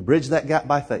do? You bridge that gap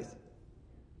by faith.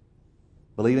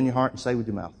 Believe in your heart and say with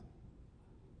your mouth.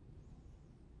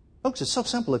 Folks, it's so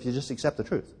simple if you just accept the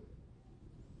truth.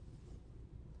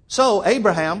 So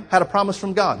Abraham had a promise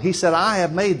from God. He said, I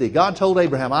have made thee. God told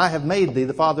Abraham, I have made thee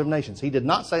the father of nations. He did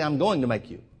not say, I'm going to make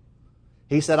you.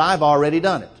 He said, I've already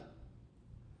done it.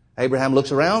 Abraham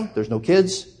looks around. There's no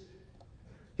kids.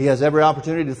 He has every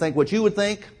opportunity to think what you would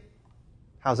think.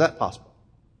 How's that possible?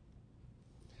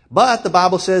 But the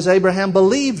Bible says Abraham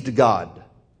believed God.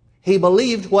 He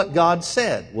believed what God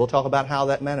said. We'll talk about how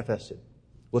that manifested.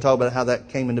 We'll talk about how that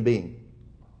came into being.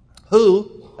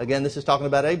 Who, again, this is talking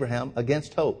about Abraham,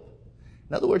 against hope.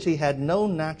 In other words, he had no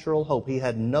natural hope. He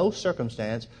had no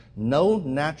circumstance, no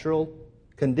natural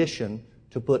condition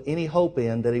to put any hope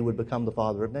in that he would become the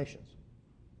father of nations.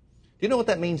 Do you know what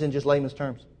that means in just layman's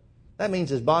terms? That means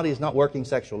his body is not working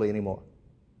sexually anymore.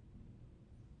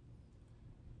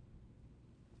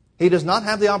 He does not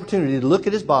have the opportunity to look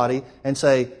at his body and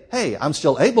say, hey, I'm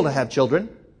still able to have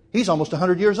children. He's almost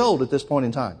 100 years old at this point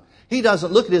in time. He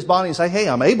doesn't look at his body and say, hey,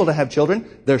 I'm able to have children.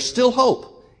 There's still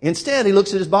hope. Instead, he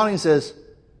looks at his body and says,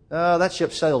 that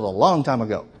ship sailed a long time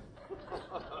ago.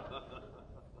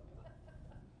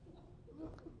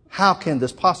 How can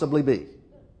this possibly be?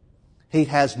 He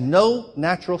has no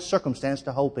natural circumstance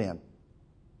to hope in.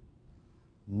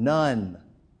 None.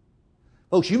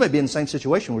 Folks, you may be in the same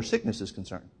situation where sickness is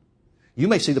concerned. You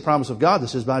may see the promise of God that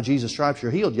says, by Jesus' stripes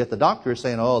you're healed, yet the doctor is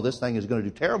saying, oh, this thing is going to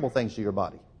do terrible things to your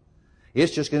body.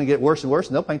 It's just going to get worse and worse,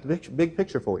 and they'll paint the big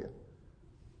picture for you.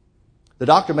 The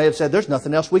doctor may have said, there's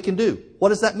nothing else we can do. What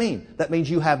does that mean? That means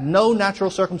you have no natural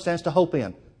circumstance to hope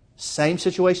in. Same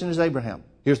situation as Abraham.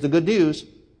 Here's the good news.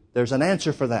 There's an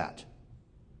answer for that.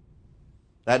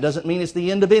 That doesn't mean it's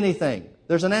the end of anything.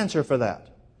 There's an answer for that.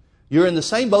 You're in the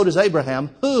same boat as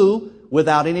Abraham, who,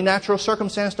 without any natural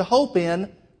circumstance to hope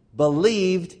in,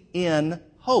 believed in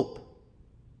hope.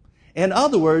 In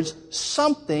other words,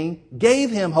 something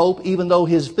gave him hope even though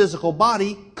his physical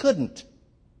body couldn't.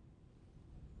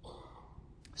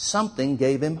 Something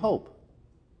gave him hope.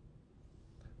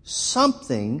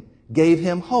 Something gave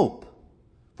him hope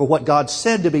for what God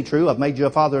said to be true, I've made you a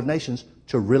father of nations,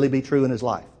 to really be true in his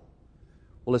life.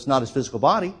 Well, it's not his physical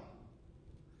body.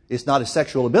 It's not his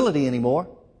sexual ability anymore.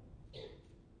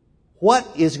 What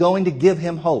is going to give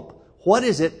him hope? What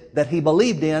is it that he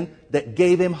believed in that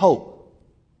gave him hope?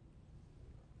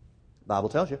 The Bible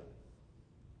tells you.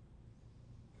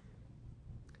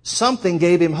 Something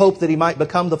gave him hope that he might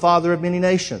become the father of many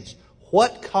nations.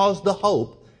 What caused the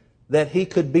hope that he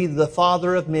could be the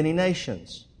father of many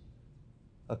nations?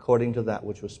 According to that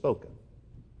which was spoken.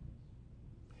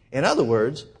 In other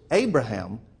words,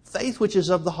 Abraham, faith which is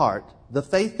of the heart, the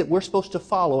faith that we're supposed to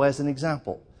follow as an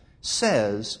example,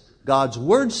 says, God's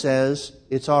Word says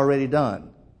it's already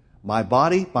done. My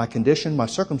body, my condition, my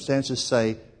circumstances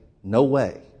say, no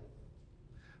way.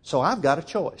 So I've got a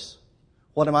choice.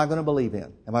 What am I going to believe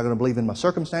in? Am I going to believe in my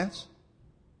circumstance?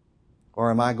 Or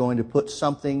am I going to put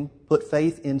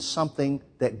faith in something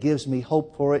that gives me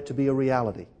hope for it to be a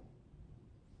reality?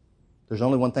 There's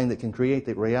only one thing that can create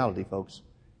that reality, folks,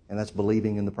 and that's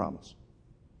believing in the promise.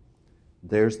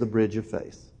 There's the bridge of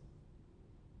faith.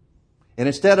 And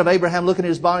instead of Abraham looking at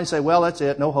his body and say, well, that's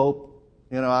it, no hope.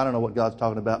 I don't know what God's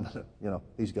talking about, but,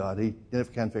 He's God. He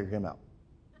can't figure Him out.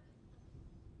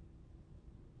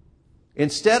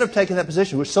 Instead of taking that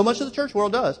position, which so much of the church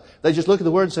world does, they just look at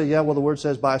the Word and say, yeah, well, the Word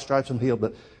says by His stripes I'm healed.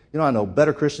 But, I know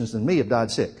better Christians than me have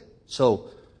died sick.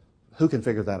 So who can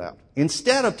figure that out?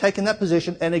 Instead of taking that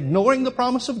position and ignoring the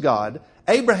promise of God,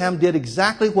 Abraham did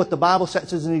exactly what the Bible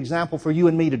sets as an example for you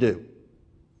and me to do.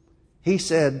 He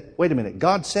said, wait a minute,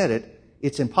 God said it.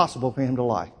 It's impossible for Him to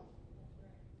lie.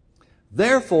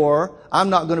 Therefore, I'm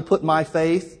not going to put my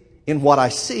faith in what I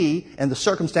see and the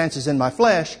circumstances in my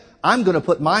flesh. I'm going to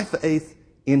put my faith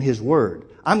in His Word.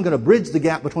 I'm going to bridge the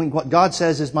gap between what God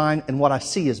says is mine and what I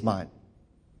see is mine.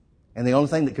 And the only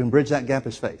thing that can bridge that gap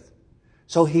is faith.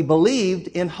 So he believed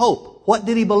in hope. What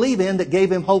did he believe in that gave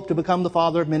him hope to become the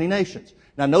father of many nations?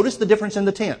 Now notice the difference in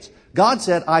the tense. God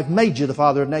said, I've made you the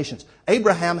father of nations.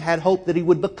 Abraham had hope that he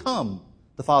would become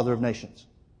the father of nations.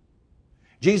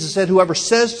 Jesus said, whoever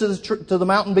says to the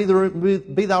mountain, be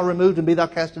thou removed and be thou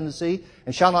cast into the sea,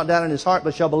 and shall not doubt in his heart,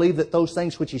 but shall believe that those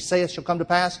things which he saith shall come to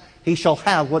pass, he shall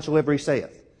have whatsoever he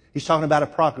saith. He's talking about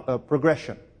a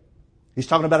progression. He's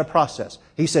talking about a process.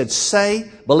 He said, say,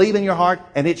 believe in your heart,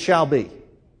 and it shall be.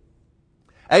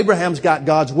 Abraham's got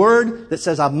God's Word that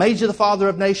says, I've made you the father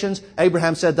of nations.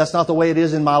 Abraham said, that's not the way it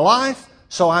is in my life,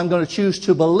 so I'm going to choose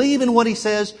to believe in what he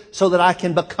says so that I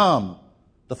can become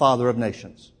the father of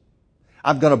nations.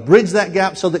 I'm going to bridge that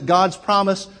gap so that God's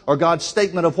promise or God's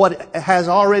statement of what has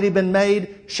already been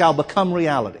made shall become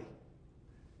reality.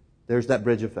 There's that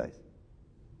bridge of faith.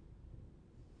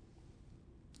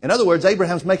 In other words,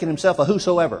 Abraham's making himself a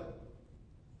whosoever.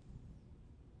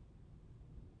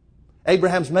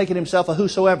 Abraham's making himself a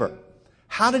whosoever.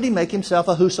 How did he make himself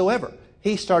a whosoever?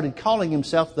 He started calling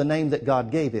himself the name that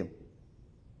God gave him.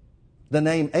 The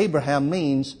name Abraham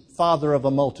means father of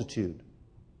a multitude.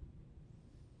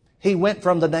 He went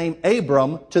from the name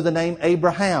Abram to the name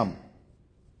Abraham.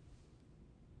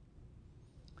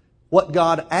 What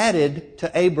God added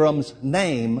to Abram's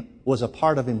name was a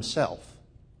part of himself.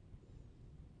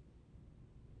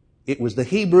 It was the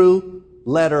Hebrew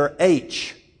letter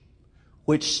H,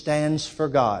 which stands for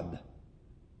God.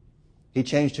 He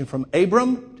changed him from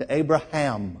Abram to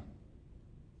Abraham.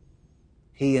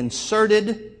 He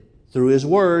inserted, through His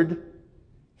Word,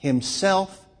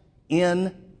 Himself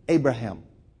in Abraham.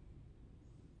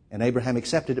 And Abraham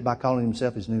accepted it by calling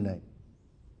himself his new name.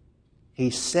 He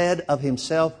said of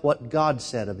himself what God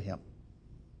said of him.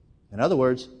 In other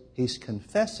words, he's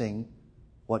confessing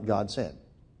what God said.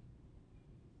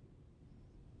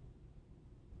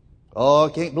 Oh, I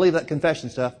can't believe that confession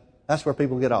stuff. That's where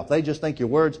people get off. They just think your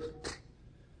words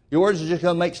are just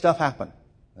going to make stuff happen.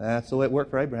 That's the way it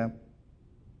worked for Abraham.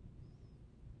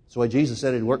 That's the way Jesus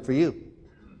said it'd work for you.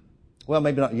 Well,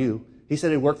 maybe not you. He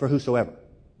said it'd work for whosoever.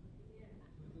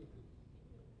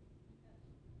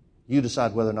 You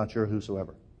decide whether or not you're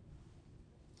whosoever.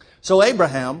 So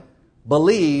Abraham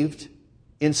believed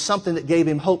in something that gave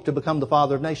him hope to become the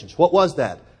father of nations. What was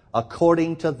that?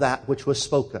 According to that which was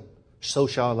spoken, so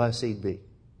shall thy seed be.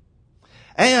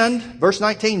 And, verse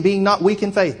 19, being not weak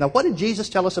in faith. Now, what did Jesus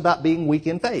tell us about being weak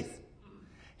in faith?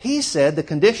 He said the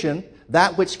condition,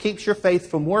 that which keeps your faith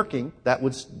from working, that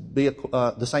would be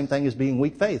the same thing as being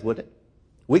weak faith, wouldn't it?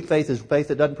 Weak faith is faith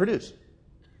that doesn't produce.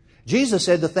 Jesus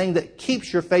said the thing that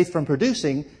keeps your faith from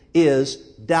producing is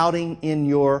doubting in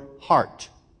your heart.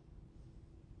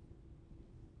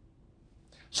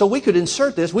 So we could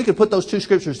insert this, we could put those two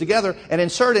scriptures together and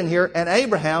insert in here, and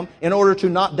Abraham, in order to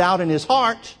not doubt in his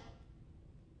heart,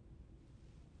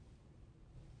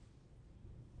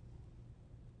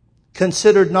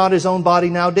 considered not his own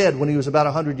body now dead when he was about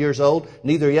 100 years old,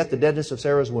 neither yet the deadness of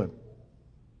Sarah's womb.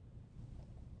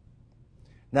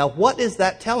 Now, what is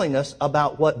that telling us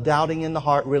about what doubting in the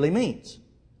heart really means?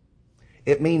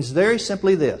 It means very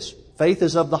simply this. Faith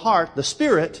is of the heart, the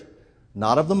spirit,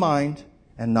 not of the mind,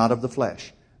 and not of the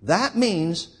flesh. That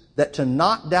means that to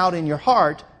not doubt in your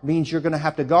heart means you're going to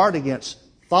have to guard against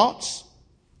thoughts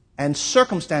and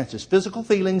circumstances, physical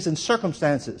feelings and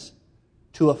circumstances,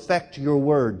 to affect your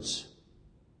words.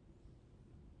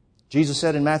 Jesus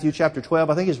said in Matthew chapter 12,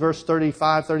 I think it's verse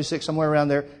 35, 36, somewhere around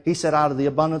there, He said, out of the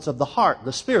abundance of the heart,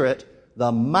 the spirit,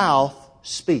 the mouth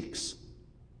speaks.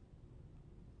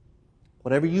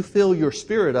 Whatever you fill your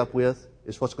spirit up with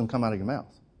is what's going to come out of your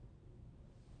mouth.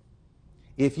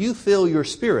 If you fill your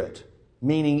spirit,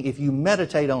 meaning if you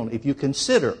meditate on, if you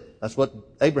consider, that's what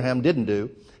Abraham didn't do.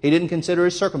 He didn't consider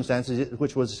his circumstances,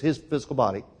 which was his physical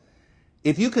body.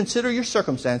 If you consider your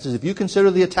circumstances, if you consider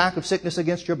the attack of sickness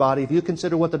against your body, if you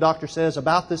consider what the doctor says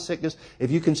about this sickness, if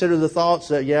you consider the thoughts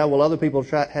that, other people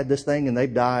had this thing and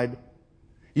they've died,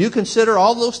 you consider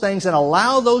all those things and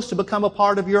allow those to become a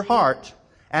part of your heart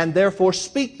and therefore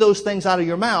speak those things out of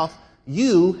your mouth,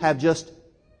 you have just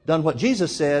done what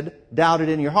Jesus said, doubted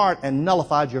in your heart, and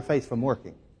nullified your faith from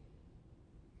working.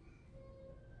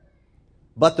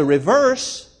 But the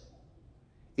reverse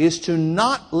is to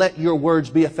not let your words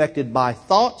be affected by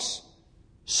thoughts,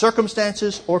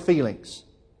 circumstances, or feelings.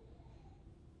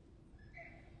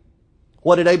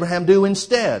 What did Abraham do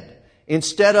instead?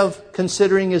 Instead of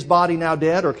considering his body now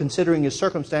dead or considering his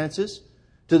circumstances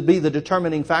to be the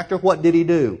determining factor, what did he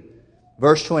do?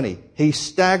 Verse 20, he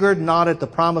staggered not at the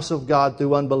promise of God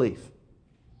through unbelief.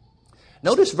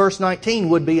 Notice verse 19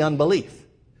 would be unbelief,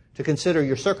 to consider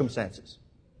your circumstances.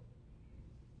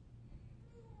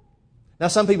 Now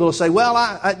some people will say,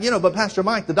 but Pastor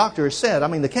Mike, the doctor has said,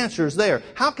 the cancer is there.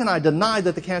 How can I deny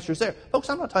that the cancer is there? Folks,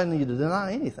 I'm not telling you to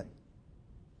deny anything.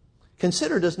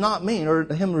 Consider does not mean,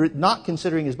 or him not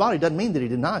considering his body doesn't mean that he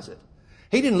denies it.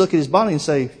 He didn't look at his body and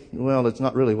say, well, it's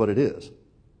not really what it is.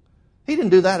 He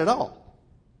didn't do that at all.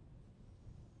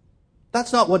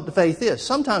 That's not what the faith is.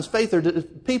 Sometimes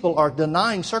people are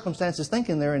denying circumstances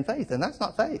thinking they're in faith, and that's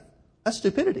not faith. That's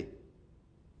stupidity.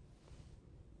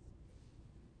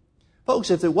 Folks,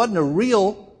 if there wasn't a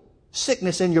real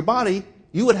sickness in your body,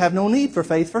 you would have no need for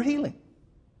faith for healing.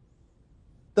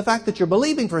 The fact that you're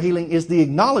believing for healing is the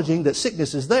acknowledging that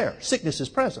sickness is there. Sickness is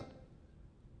present.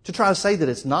 To try to say that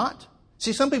it's not.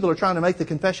 See, some people are trying to make the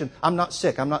confession, I'm not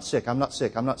sick, I'm not sick, I'm not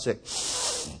sick, I'm not sick.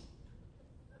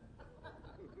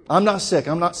 I'm not sick,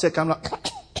 I'm not sick, I'm not...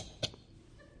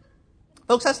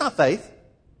 Folks, that's not faith.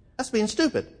 That's being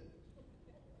stupid.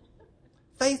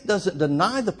 Faith doesn't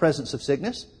deny the presence of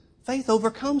sickness. Faith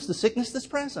overcomes the sickness that's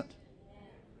present.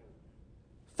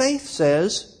 Faith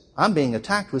says, I'm being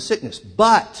attacked with sickness,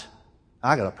 but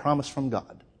I got a promise from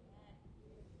God.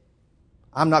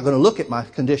 I'm not going to look at my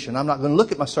condition. I'm not going to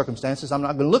look at my circumstances. I'm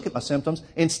not going to look at my symptoms.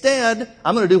 Instead,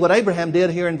 I'm going to do what Abraham did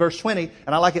here in verse 20,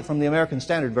 and I like it from the American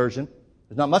Standard Version.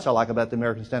 There's not much I like about the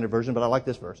American Standard Version, but I like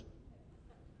this verse.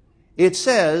 It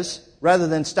says, rather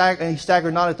than he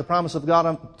staggered not at the promise of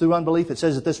God through unbelief, it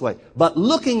says it this way, but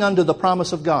looking unto the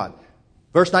promise of God.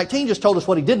 Verse 19 just told us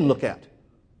what he didn't look at.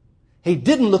 He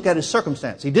didn't look at his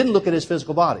circumstance. He didn't look at his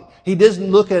physical body. He didn't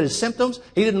look at his symptoms.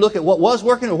 He didn't look at what was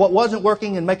working or what wasn't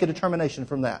working and make a determination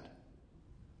from that.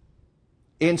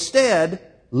 Instead,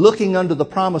 looking unto the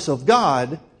promise of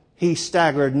God, he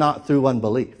staggered not through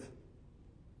unbelief.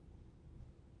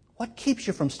 What keeps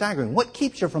you from staggering? What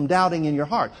keeps you from doubting in your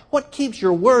heart? What keeps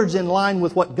your words in line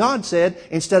with what God said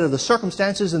instead of the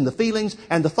circumstances and the feelings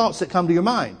and the thoughts that come to your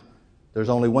mind? There's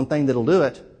only one thing that'll do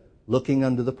it, looking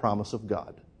unto the promise of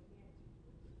God.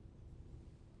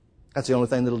 That's the only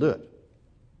thing that'll do it.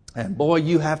 And boy,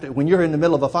 you have to, when you're in the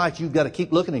middle of a fight, you've got to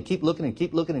keep looking and keep looking and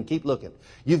keep looking and keep looking.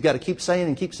 You've got to keep saying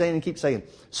and keep saying and keep saying.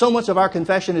 So much of our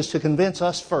confession is to convince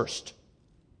us first.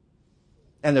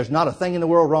 And there's not a thing in the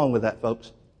world wrong with that,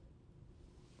 folks.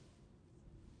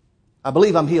 I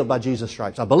believe I'm healed by Jesus'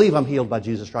 stripes. I believe I'm healed by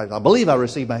Jesus' stripes. I believe I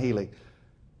received my healing.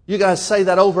 You guys say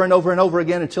that over and over and over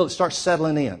again until it starts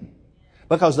settling in.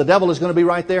 Because the devil is going to be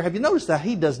right there. Have you noticed that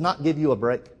he does not give you a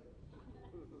break?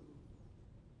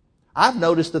 I've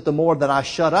noticed that the more that I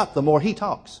shut up, the more he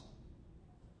talks.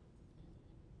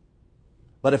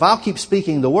 But if I'll keep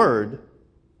speaking the word,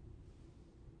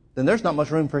 then there's not much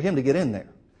room for him to get in there.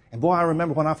 And boy, I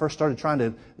remember when I first started trying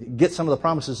to get some of the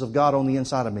promises of God on the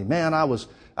inside of me. Man, I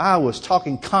was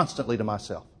talking constantly to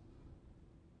myself.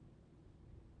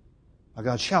 My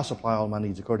God shall supply all my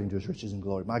needs according to His riches and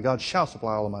glory. My God shall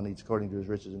supply all of my needs according to His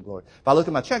riches and glory. If I look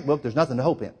at my checkbook, there's nothing to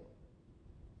hope in.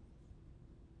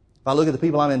 If I look at the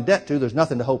people I'm in debt to, there's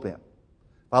nothing to hope in.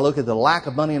 If I look at the lack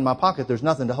of money in my pocket, there's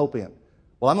nothing to hope in.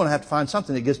 Well, I'm going to have to find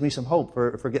something that gives me some hope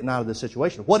for getting out of this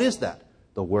situation. What is that?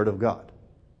 The Word of God.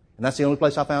 And that's the only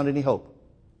place I found any hope.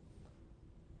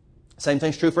 Same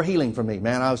thing's true for healing for me.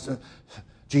 Man,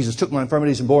 Jesus took my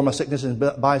infirmities and bore my sickness, and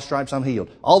by His stripes I'm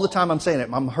healed. All the time I'm saying it,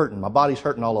 I'm hurting. My body's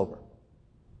hurting all over.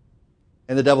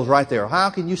 And the devil's right there. How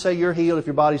can you say you're healed if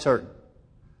your body's hurting?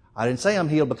 I didn't say I'm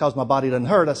healed because my body doesn't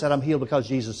hurt. I said I'm healed because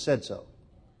Jesus said so.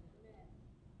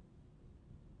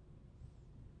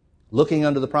 Looking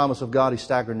unto the promise of God, he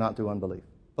staggered not through unbelief.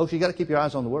 Folks, you got to keep your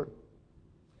eyes on the Word.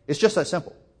 It's just that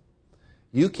simple.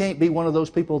 You can't be one of those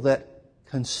people that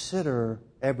consider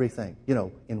everything,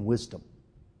 in wisdom.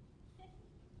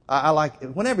 I like,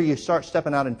 whenever you start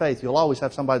stepping out in faith, you'll always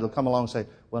have somebody that'll come along and say,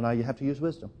 well, now you have to use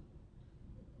wisdom.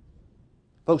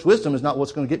 Folks, wisdom is not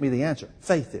what's going to get me the answer.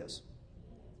 Faith is.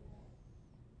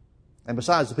 And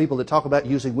besides, the people that talk about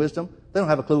using wisdom, they don't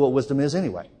have a clue what wisdom is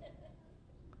anyway.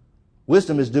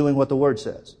 Wisdom is doing what the Word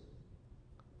says.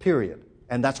 Period.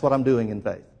 And that's what I'm doing in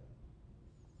faith.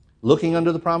 Looking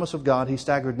unto the promise of God, he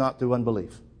staggered not through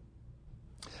unbelief,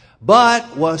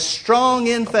 but was strong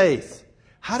in faith.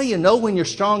 How do you know when you're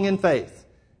strong in faith?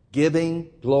 Giving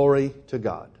glory to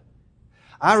God.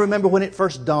 I remember when it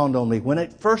first dawned on me, when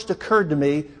it first occurred to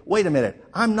me, wait a minute,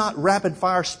 I'm not rapid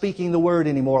fire speaking the Word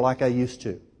anymore like I used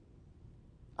to.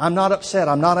 I'm not upset.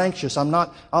 I'm not anxious. I'm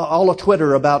not all a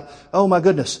Twitter about, oh my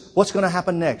goodness, what's going to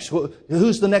happen next?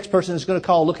 Who's the next person that's going to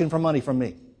call looking for money from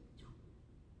me?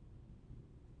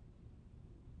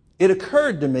 It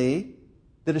occurred to me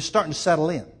that it's starting to settle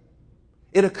in.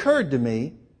 It occurred to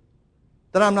me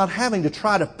that I'm not having to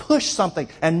try to push something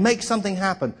and make something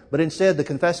happen, but instead the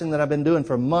confessing that I've been doing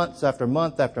for months after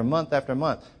month after month after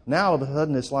month. Now all of a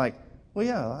sudden it's like, well,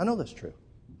 yeah, I know that's true.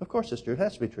 Of course it's true. It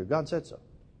has to be true. God said so.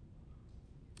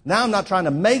 Now I'm not trying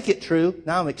to make it true.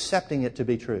 Now I'm accepting it to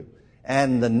be true.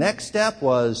 And the next step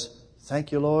was,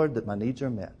 thank you, Lord, that my needs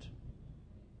are met.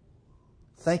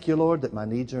 Thank you, Lord, that my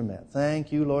needs are met.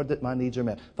 Thank you, Lord, that my needs are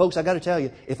met. Folks, I got to tell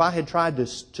you, if I had tried to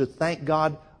thank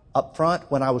God up front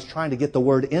when I was trying to get the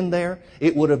word in there,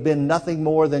 it would have been nothing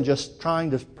more than just trying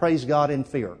to praise God in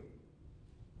fear.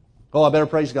 Oh, I better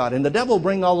praise God. And the devil will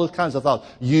bring all those kinds of thoughts.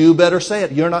 You better say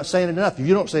it. You're not saying it enough. If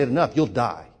you don't say it enough, you'll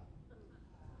die.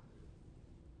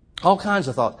 All kinds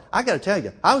of thoughts. I got to tell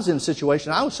you, I was in a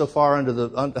situation, I was so far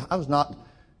I was not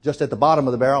just at the bottom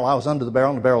of the barrel, I was under the barrel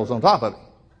and the barrel was on top of it.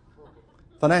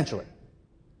 Financially.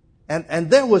 And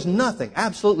there was nothing,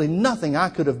 absolutely nothing I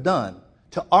could have done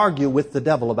to argue with the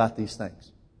devil about these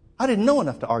things. I didn't know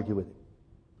enough to argue with him.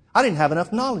 I didn't have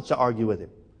enough knowledge to argue with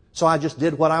him. So I just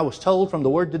did what I was told from the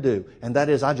Word to do, and that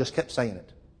is I just kept saying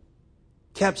it.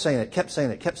 Kept saying it, kept saying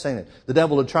it, kept saying it. The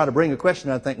devil would try to bring a question,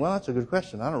 and I'd think, well, that's a good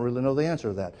question. I don't really know the answer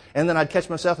to that. And then I'd catch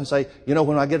myself and say,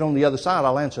 when I get on the other side,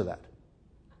 I'll answer that.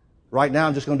 Right now,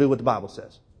 I'm just going to do what the Bible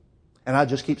says. And I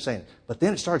just keep saying it. But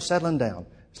then it started settling down.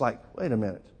 It's like, wait a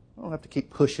minute. I don't have to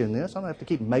keep pushing this. I don't have to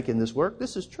keep making this work.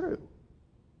 This is true.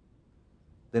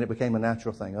 Then it became a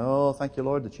natural thing. Oh, thank you,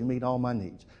 Lord, that you meet all my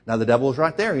needs. Now, the devil was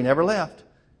right there. He never left.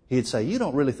 He'd say, you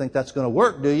don't really think that's going to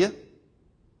work, do you?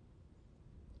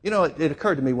 It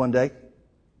occurred to me one day.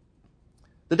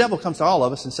 The devil comes to all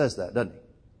of us and says that, doesn't he?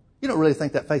 You don't really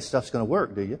think that faith stuff's going to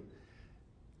work, do you?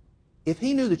 If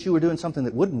he knew that you were doing something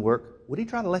that wouldn't work, would he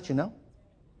try to let you know?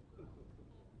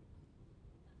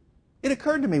 It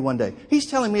occurred to me one day. He's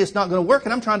telling me it's not going to work,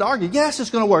 and I'm trying to argue. Yes, it's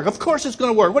going to work. Of course it's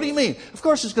going to work. What do you mean? Of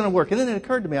course it's going to work. And then it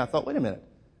occurred to me, I thought, wait a minute.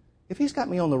 If he's got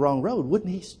me on the wrong road, wouldn't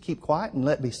he keep quiet and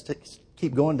let me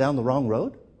keep going down the wrong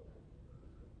road?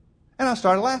 And I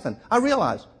started laughing. I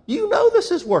realized, you know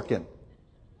this is working.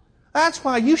 That's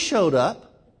why you showed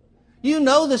up. You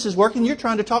know this is working. You're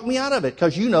trying to talk me out of it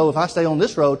because you know if I stay on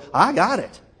this road, I got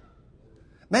it.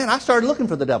 Man, I started looking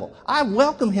for the devil. I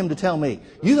welcome him to tell me,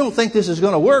 you don't think this is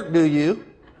going to work, do you?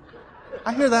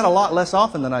 I hear that a lot less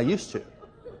often than I used to.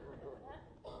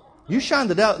 You shine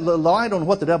the light on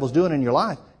what the devil's doing in your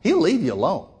life, he'll leave you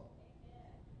alone.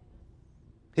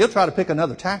 He'll try to pick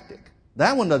another tactic.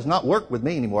 That one does not work with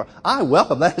me anymore. I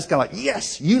welcome that. It's kind of like,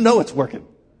 yes, you know it's working.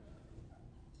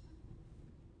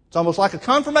 It's almost like a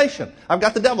confirmation. I've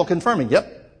got the devil confirming,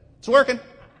 yep, it's working.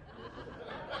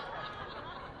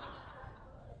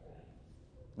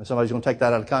 And somebody's going to take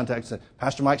that out of context and say,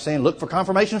 Pastor Mike's saying, look for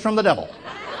confirmations from the devil.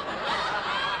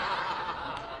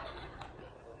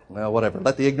 Well, whatever.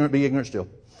 Let the ignorant be ignorant still.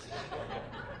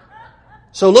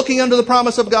 So looking unto the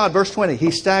promise of God, verse 20,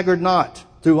 he staggered not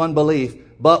through unbelief,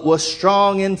 but was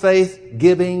strong in faith,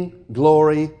 giving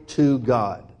glory to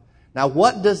God. Now,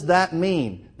 what does that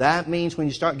mean? That means when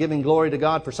you start giving glory to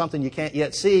God for something you can't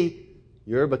yet see,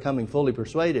 you're becoming fully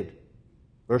persuaded.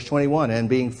 Verse 21, and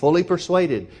being fully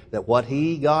persuaded that what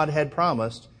God had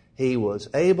promised, he was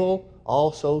able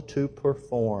also to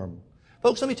perform.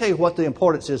 Folks, let me tell you what the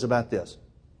importance is about this.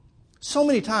 So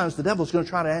many times the devil's going to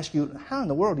try to ask you, how in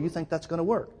the world do you think that's going to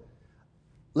work?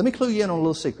 Let me clue you in on a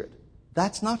little secret.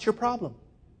 That's not your problem.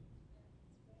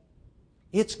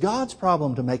 It's God's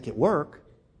problem to make it work.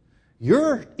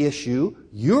 Your issue,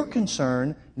 your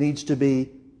concern needs to be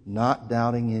not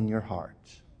doubting in your heart.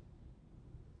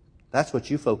 That's what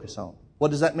you focus on.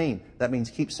 What does that mean? That means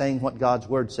keep saying what God's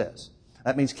Word says.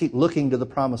 That means keep looking to the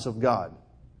promise of God.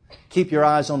 Keep your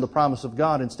eyes on the promise of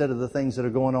God instead of the things that are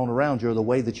going on around you or the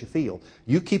way that you feel.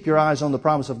 You keep your eyes on the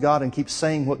promise of God and keep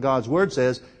saying what God's Word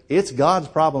says. It's God's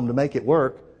problem to make it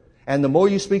work. And the more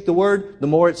you speak the Word, the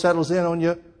more it settles in on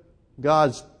you.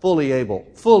 God's fully able,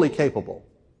 fully capable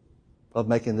of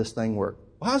making this thing work.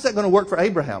 Well, how's that going to work for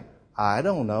Abraham? I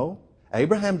don't know.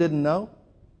 Abraham didn't know.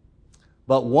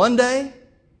 But one day,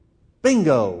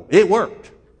 bingo, it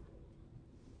worked.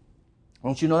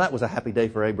 Don't you know that was a happy day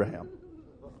for Abraham?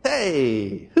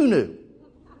 Hey, who knew?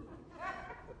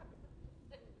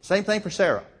 Same thing for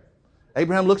Sarah.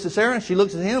 Abraham looks at Sarah and she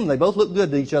looks at him. They both look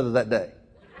good to each other that day.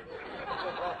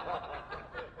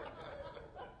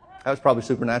 That was probably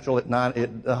supernatural at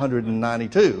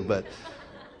 192, but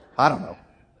I don't know.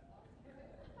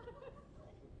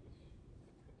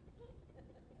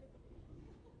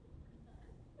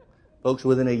 Folks,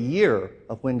 within a year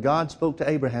of when God spoke to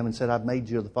Abraham and said, I've made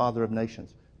you the father of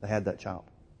nations, they had that child.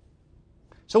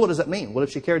 So what does that mean? Well, if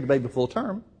she carried the baby full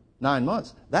term, 9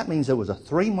 months, that means there was a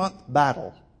 3-month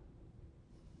battle.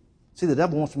 See, the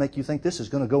devil wants to make you think this is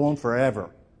going to go on forever.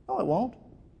 No, it won't.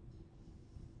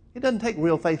 It doesn't take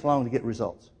real faith long to get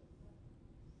results.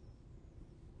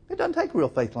 It doesn't take real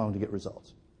faith long to get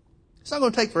results. It's not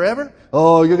going to take forever.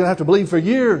 Oh, you're going to have to believe for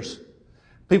years.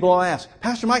 People will ask,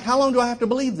 Pastor Mike, how long do I have to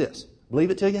believe this?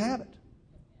 Believe it till you have it.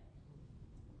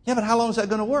 Yeah, but how long is that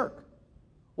going to work?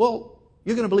 Well,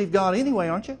 you're going to believe God anyway,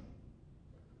 aren't you?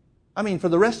 I mean, for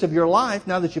the rest of your life,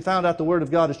 now that you found out the Word of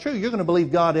God is true, you're going to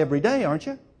believe God every day, aren't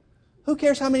you? Who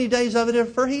cares how many days of it are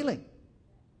for healing?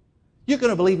 You're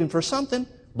going to believe Him for something.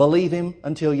 Believe Him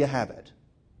until you have it.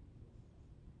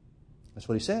 That's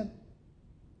what He said.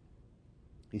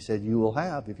 He said, you will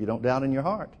have, if you don't doubt in your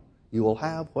heart, you will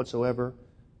have whatsoever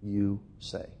you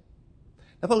say.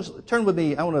 Now, folks, turn with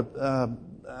me. I want to,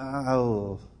 I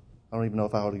don't even know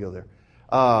if I ought to go there.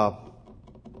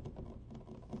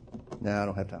 No, I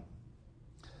don't have time.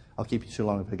 I'll keep you too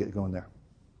long if I get going there.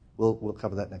 We'll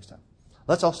cover that next time.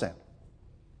 Let's all stand.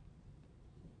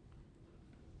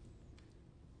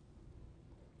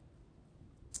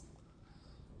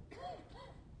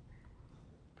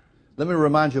 Let me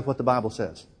remind you of what the Bible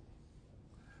says.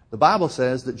 The Bible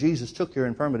says that Jesus took your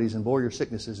infirmities and bore your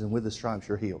sicknesses, and with His stripes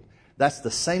you're healed. That's the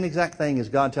same exact thing as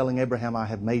God telling Abraham, I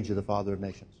have made you the father of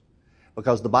nations.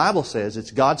 Because the Bible says,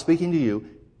 it's God speaking to you,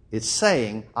 it's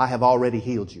saying, I have already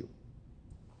healed you.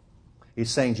 He's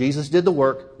saying, Jesus did the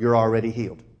work, you're already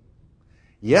healed.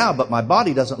 Yeah, but my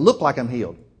body doesn't look like I'm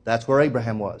healed. That's where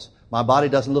Abraham was. My body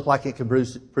doesn't look like it can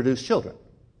produce children.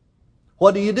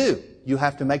 What do? You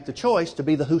have to make the choice to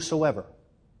be the whosoever.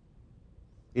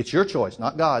 It's your choice,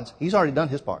 not God's. He's already done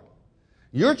His part.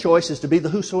 Your choice is to be the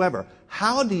whosoever.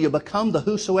 How do you become the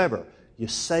whosoever? You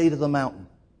say to the mountain.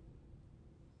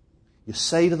 You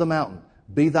say to the mountain,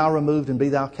 be thou removed and be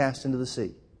thou cast into the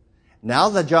sea. Now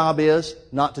the job is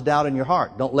not to doubt in your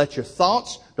heart. Don't let your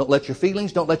thoughts, don't let your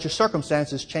feelings, don't let your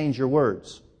circumstances change your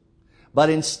words. But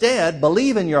instead,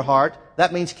 believe in your heart.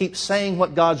 That means keep saying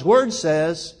what God's Word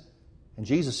says. And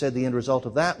Jesus said the end result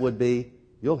of that would be,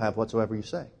 you'll have whatsoever you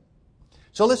say.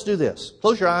 So let's do this.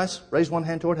 Close your eyes, raise one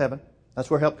hand toward heaven. That's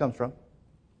where help comes from.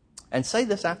 And say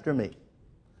this after me.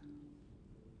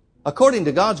 According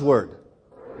to God's Word,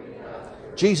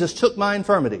 Jesus took my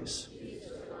infirmities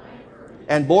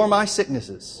and bore my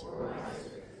sicknesses.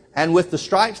 And with the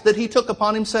stripes that He took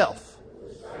upon Himself,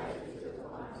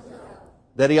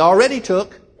 that He already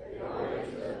took,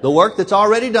 the work that's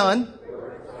already done,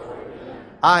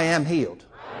 I am healed.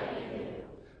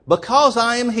 Because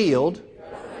I am healed,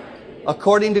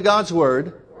 according to God's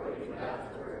Word,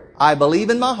 I believe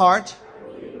in my heart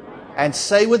and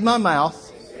say with my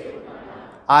mouth,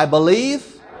 I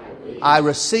believe, I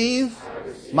receive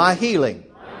my healing.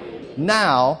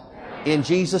 Now, in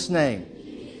Jesus' name,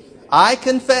 I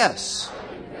confess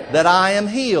that I am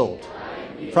healed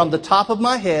from the top of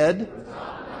my head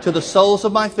to the soles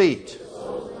of my feet.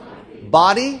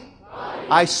 Body,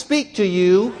 I speak to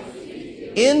you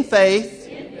in faith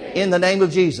in the name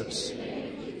of Jesus.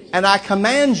 And I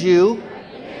command you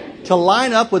to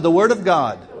line up with the Word of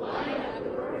God.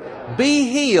 Be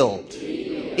healed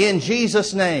in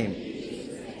Jesus' name.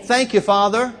 Thank you,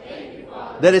 Father,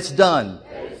 that it's done.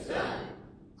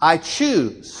 I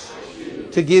choose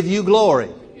to give you glory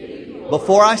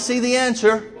before I see the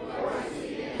answer,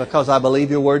 because I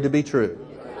believe your Word to be true.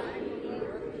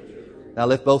 Now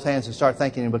lift both hands and start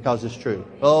thanking Him because it's true.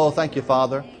 Oh, thank you,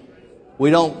 Father.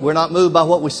 We're not moved by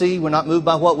what we see. We're not moved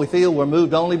by what we feel. We're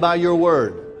moved only by your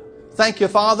Word. Thank you,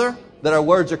 Father, that our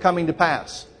words are coming to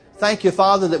pass. Thank you,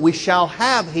 Father, that we shall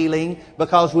have healing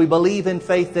because we believe in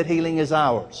faith that healing is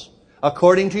ours.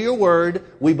 According to your word,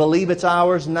 we believe it's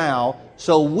ours now,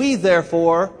 so we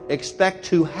therefore expect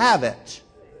to have it.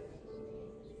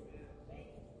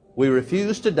 We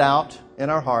refuse to doubt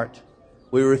in our heart.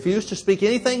 We refuse to speak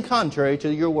anything contrary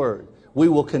to your word. We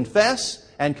will confess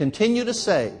and continue to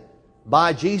say,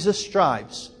 by Jesus'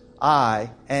 stripes, I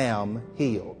am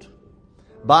healed.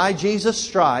 By Jesus'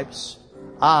 stripes,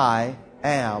 I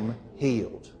am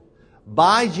healed.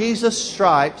 By Jesus'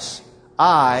 stripes,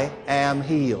 I am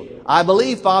healed. I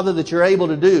believe, Father, that you're able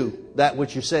to do that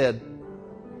which you said.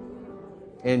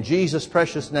 In Jesus'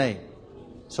 precious name.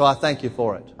 So I thank you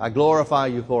for it. I glorify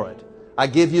you for it. I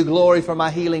give you glory for my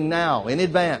healing now, in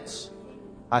advance.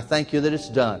 I thank you that it's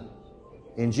done.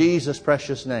 In Jesus'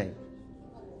 precious name.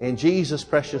 In Jesus'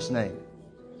 precious name.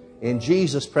 In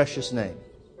Jesus' precious name.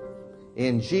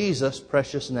 In Jesus'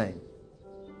 precious name.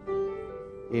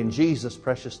 In Jesus'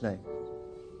 precious name.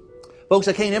 Folks,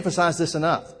 I can't emphasize this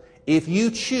enough. If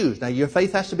you choose, now your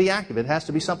faith has to be active. It has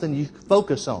to be something you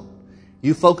focus on.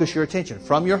 You focus your attention.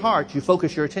 From your heart, you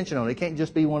focus your attention on it. It can't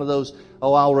just be one of those,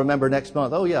 oh, I'll remember next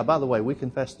month. Oh, yeah, by the way, we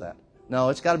confessed that. No,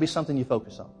 it's got to be something you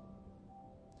focus on.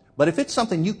 But if it's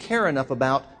something you care enough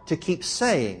about to keep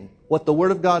saying what the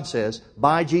Word of God says,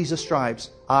 by Jesus'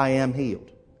 stripes, I am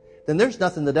healed, then there's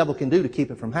nothing the devil can do to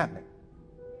keep it from happening.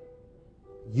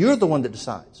 You're the one that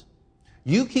decides.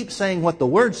 You keep saying what the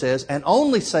Word says and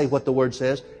only say what the Word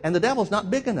says, and the devil's not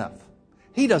big enough.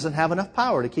 He doesn't have enough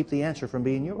power to keep the answer from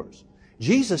being yours.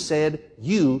 Jesus said,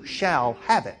 you shall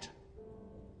have it.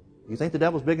 You think the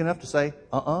devil's big enough to say,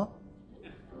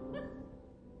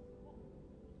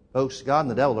 Folks, God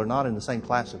and the devil are not in the same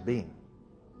class of being.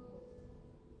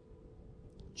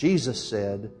 Jesus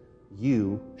said,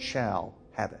 you shall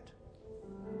have it.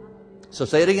 So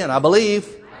say it again. I believe,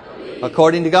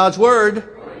 according to God's Word,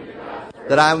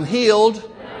 that I am healed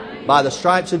by the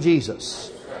stripes of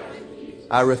Jesus.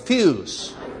 I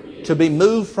refuse to be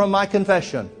moved from my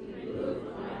confession.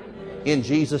 In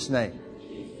Jesus' name.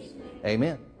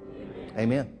 Amen.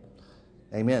 Amen.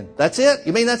 Amen. That's it?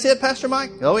 You mean that's it, Pastor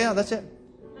Mike? Oh yeah, that's it.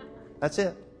 That's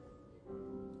it.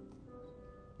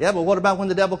 Yeah, but what about when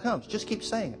the devil comes? Just keep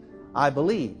saying it. I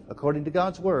believe, according to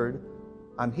God's Word,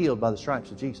 I'm healed by the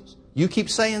stripes of Jesus. You keep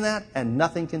saying that, and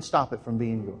nothing can stop it from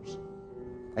being yours.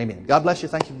 Amen. God bless you.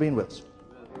 Thank you for being with us.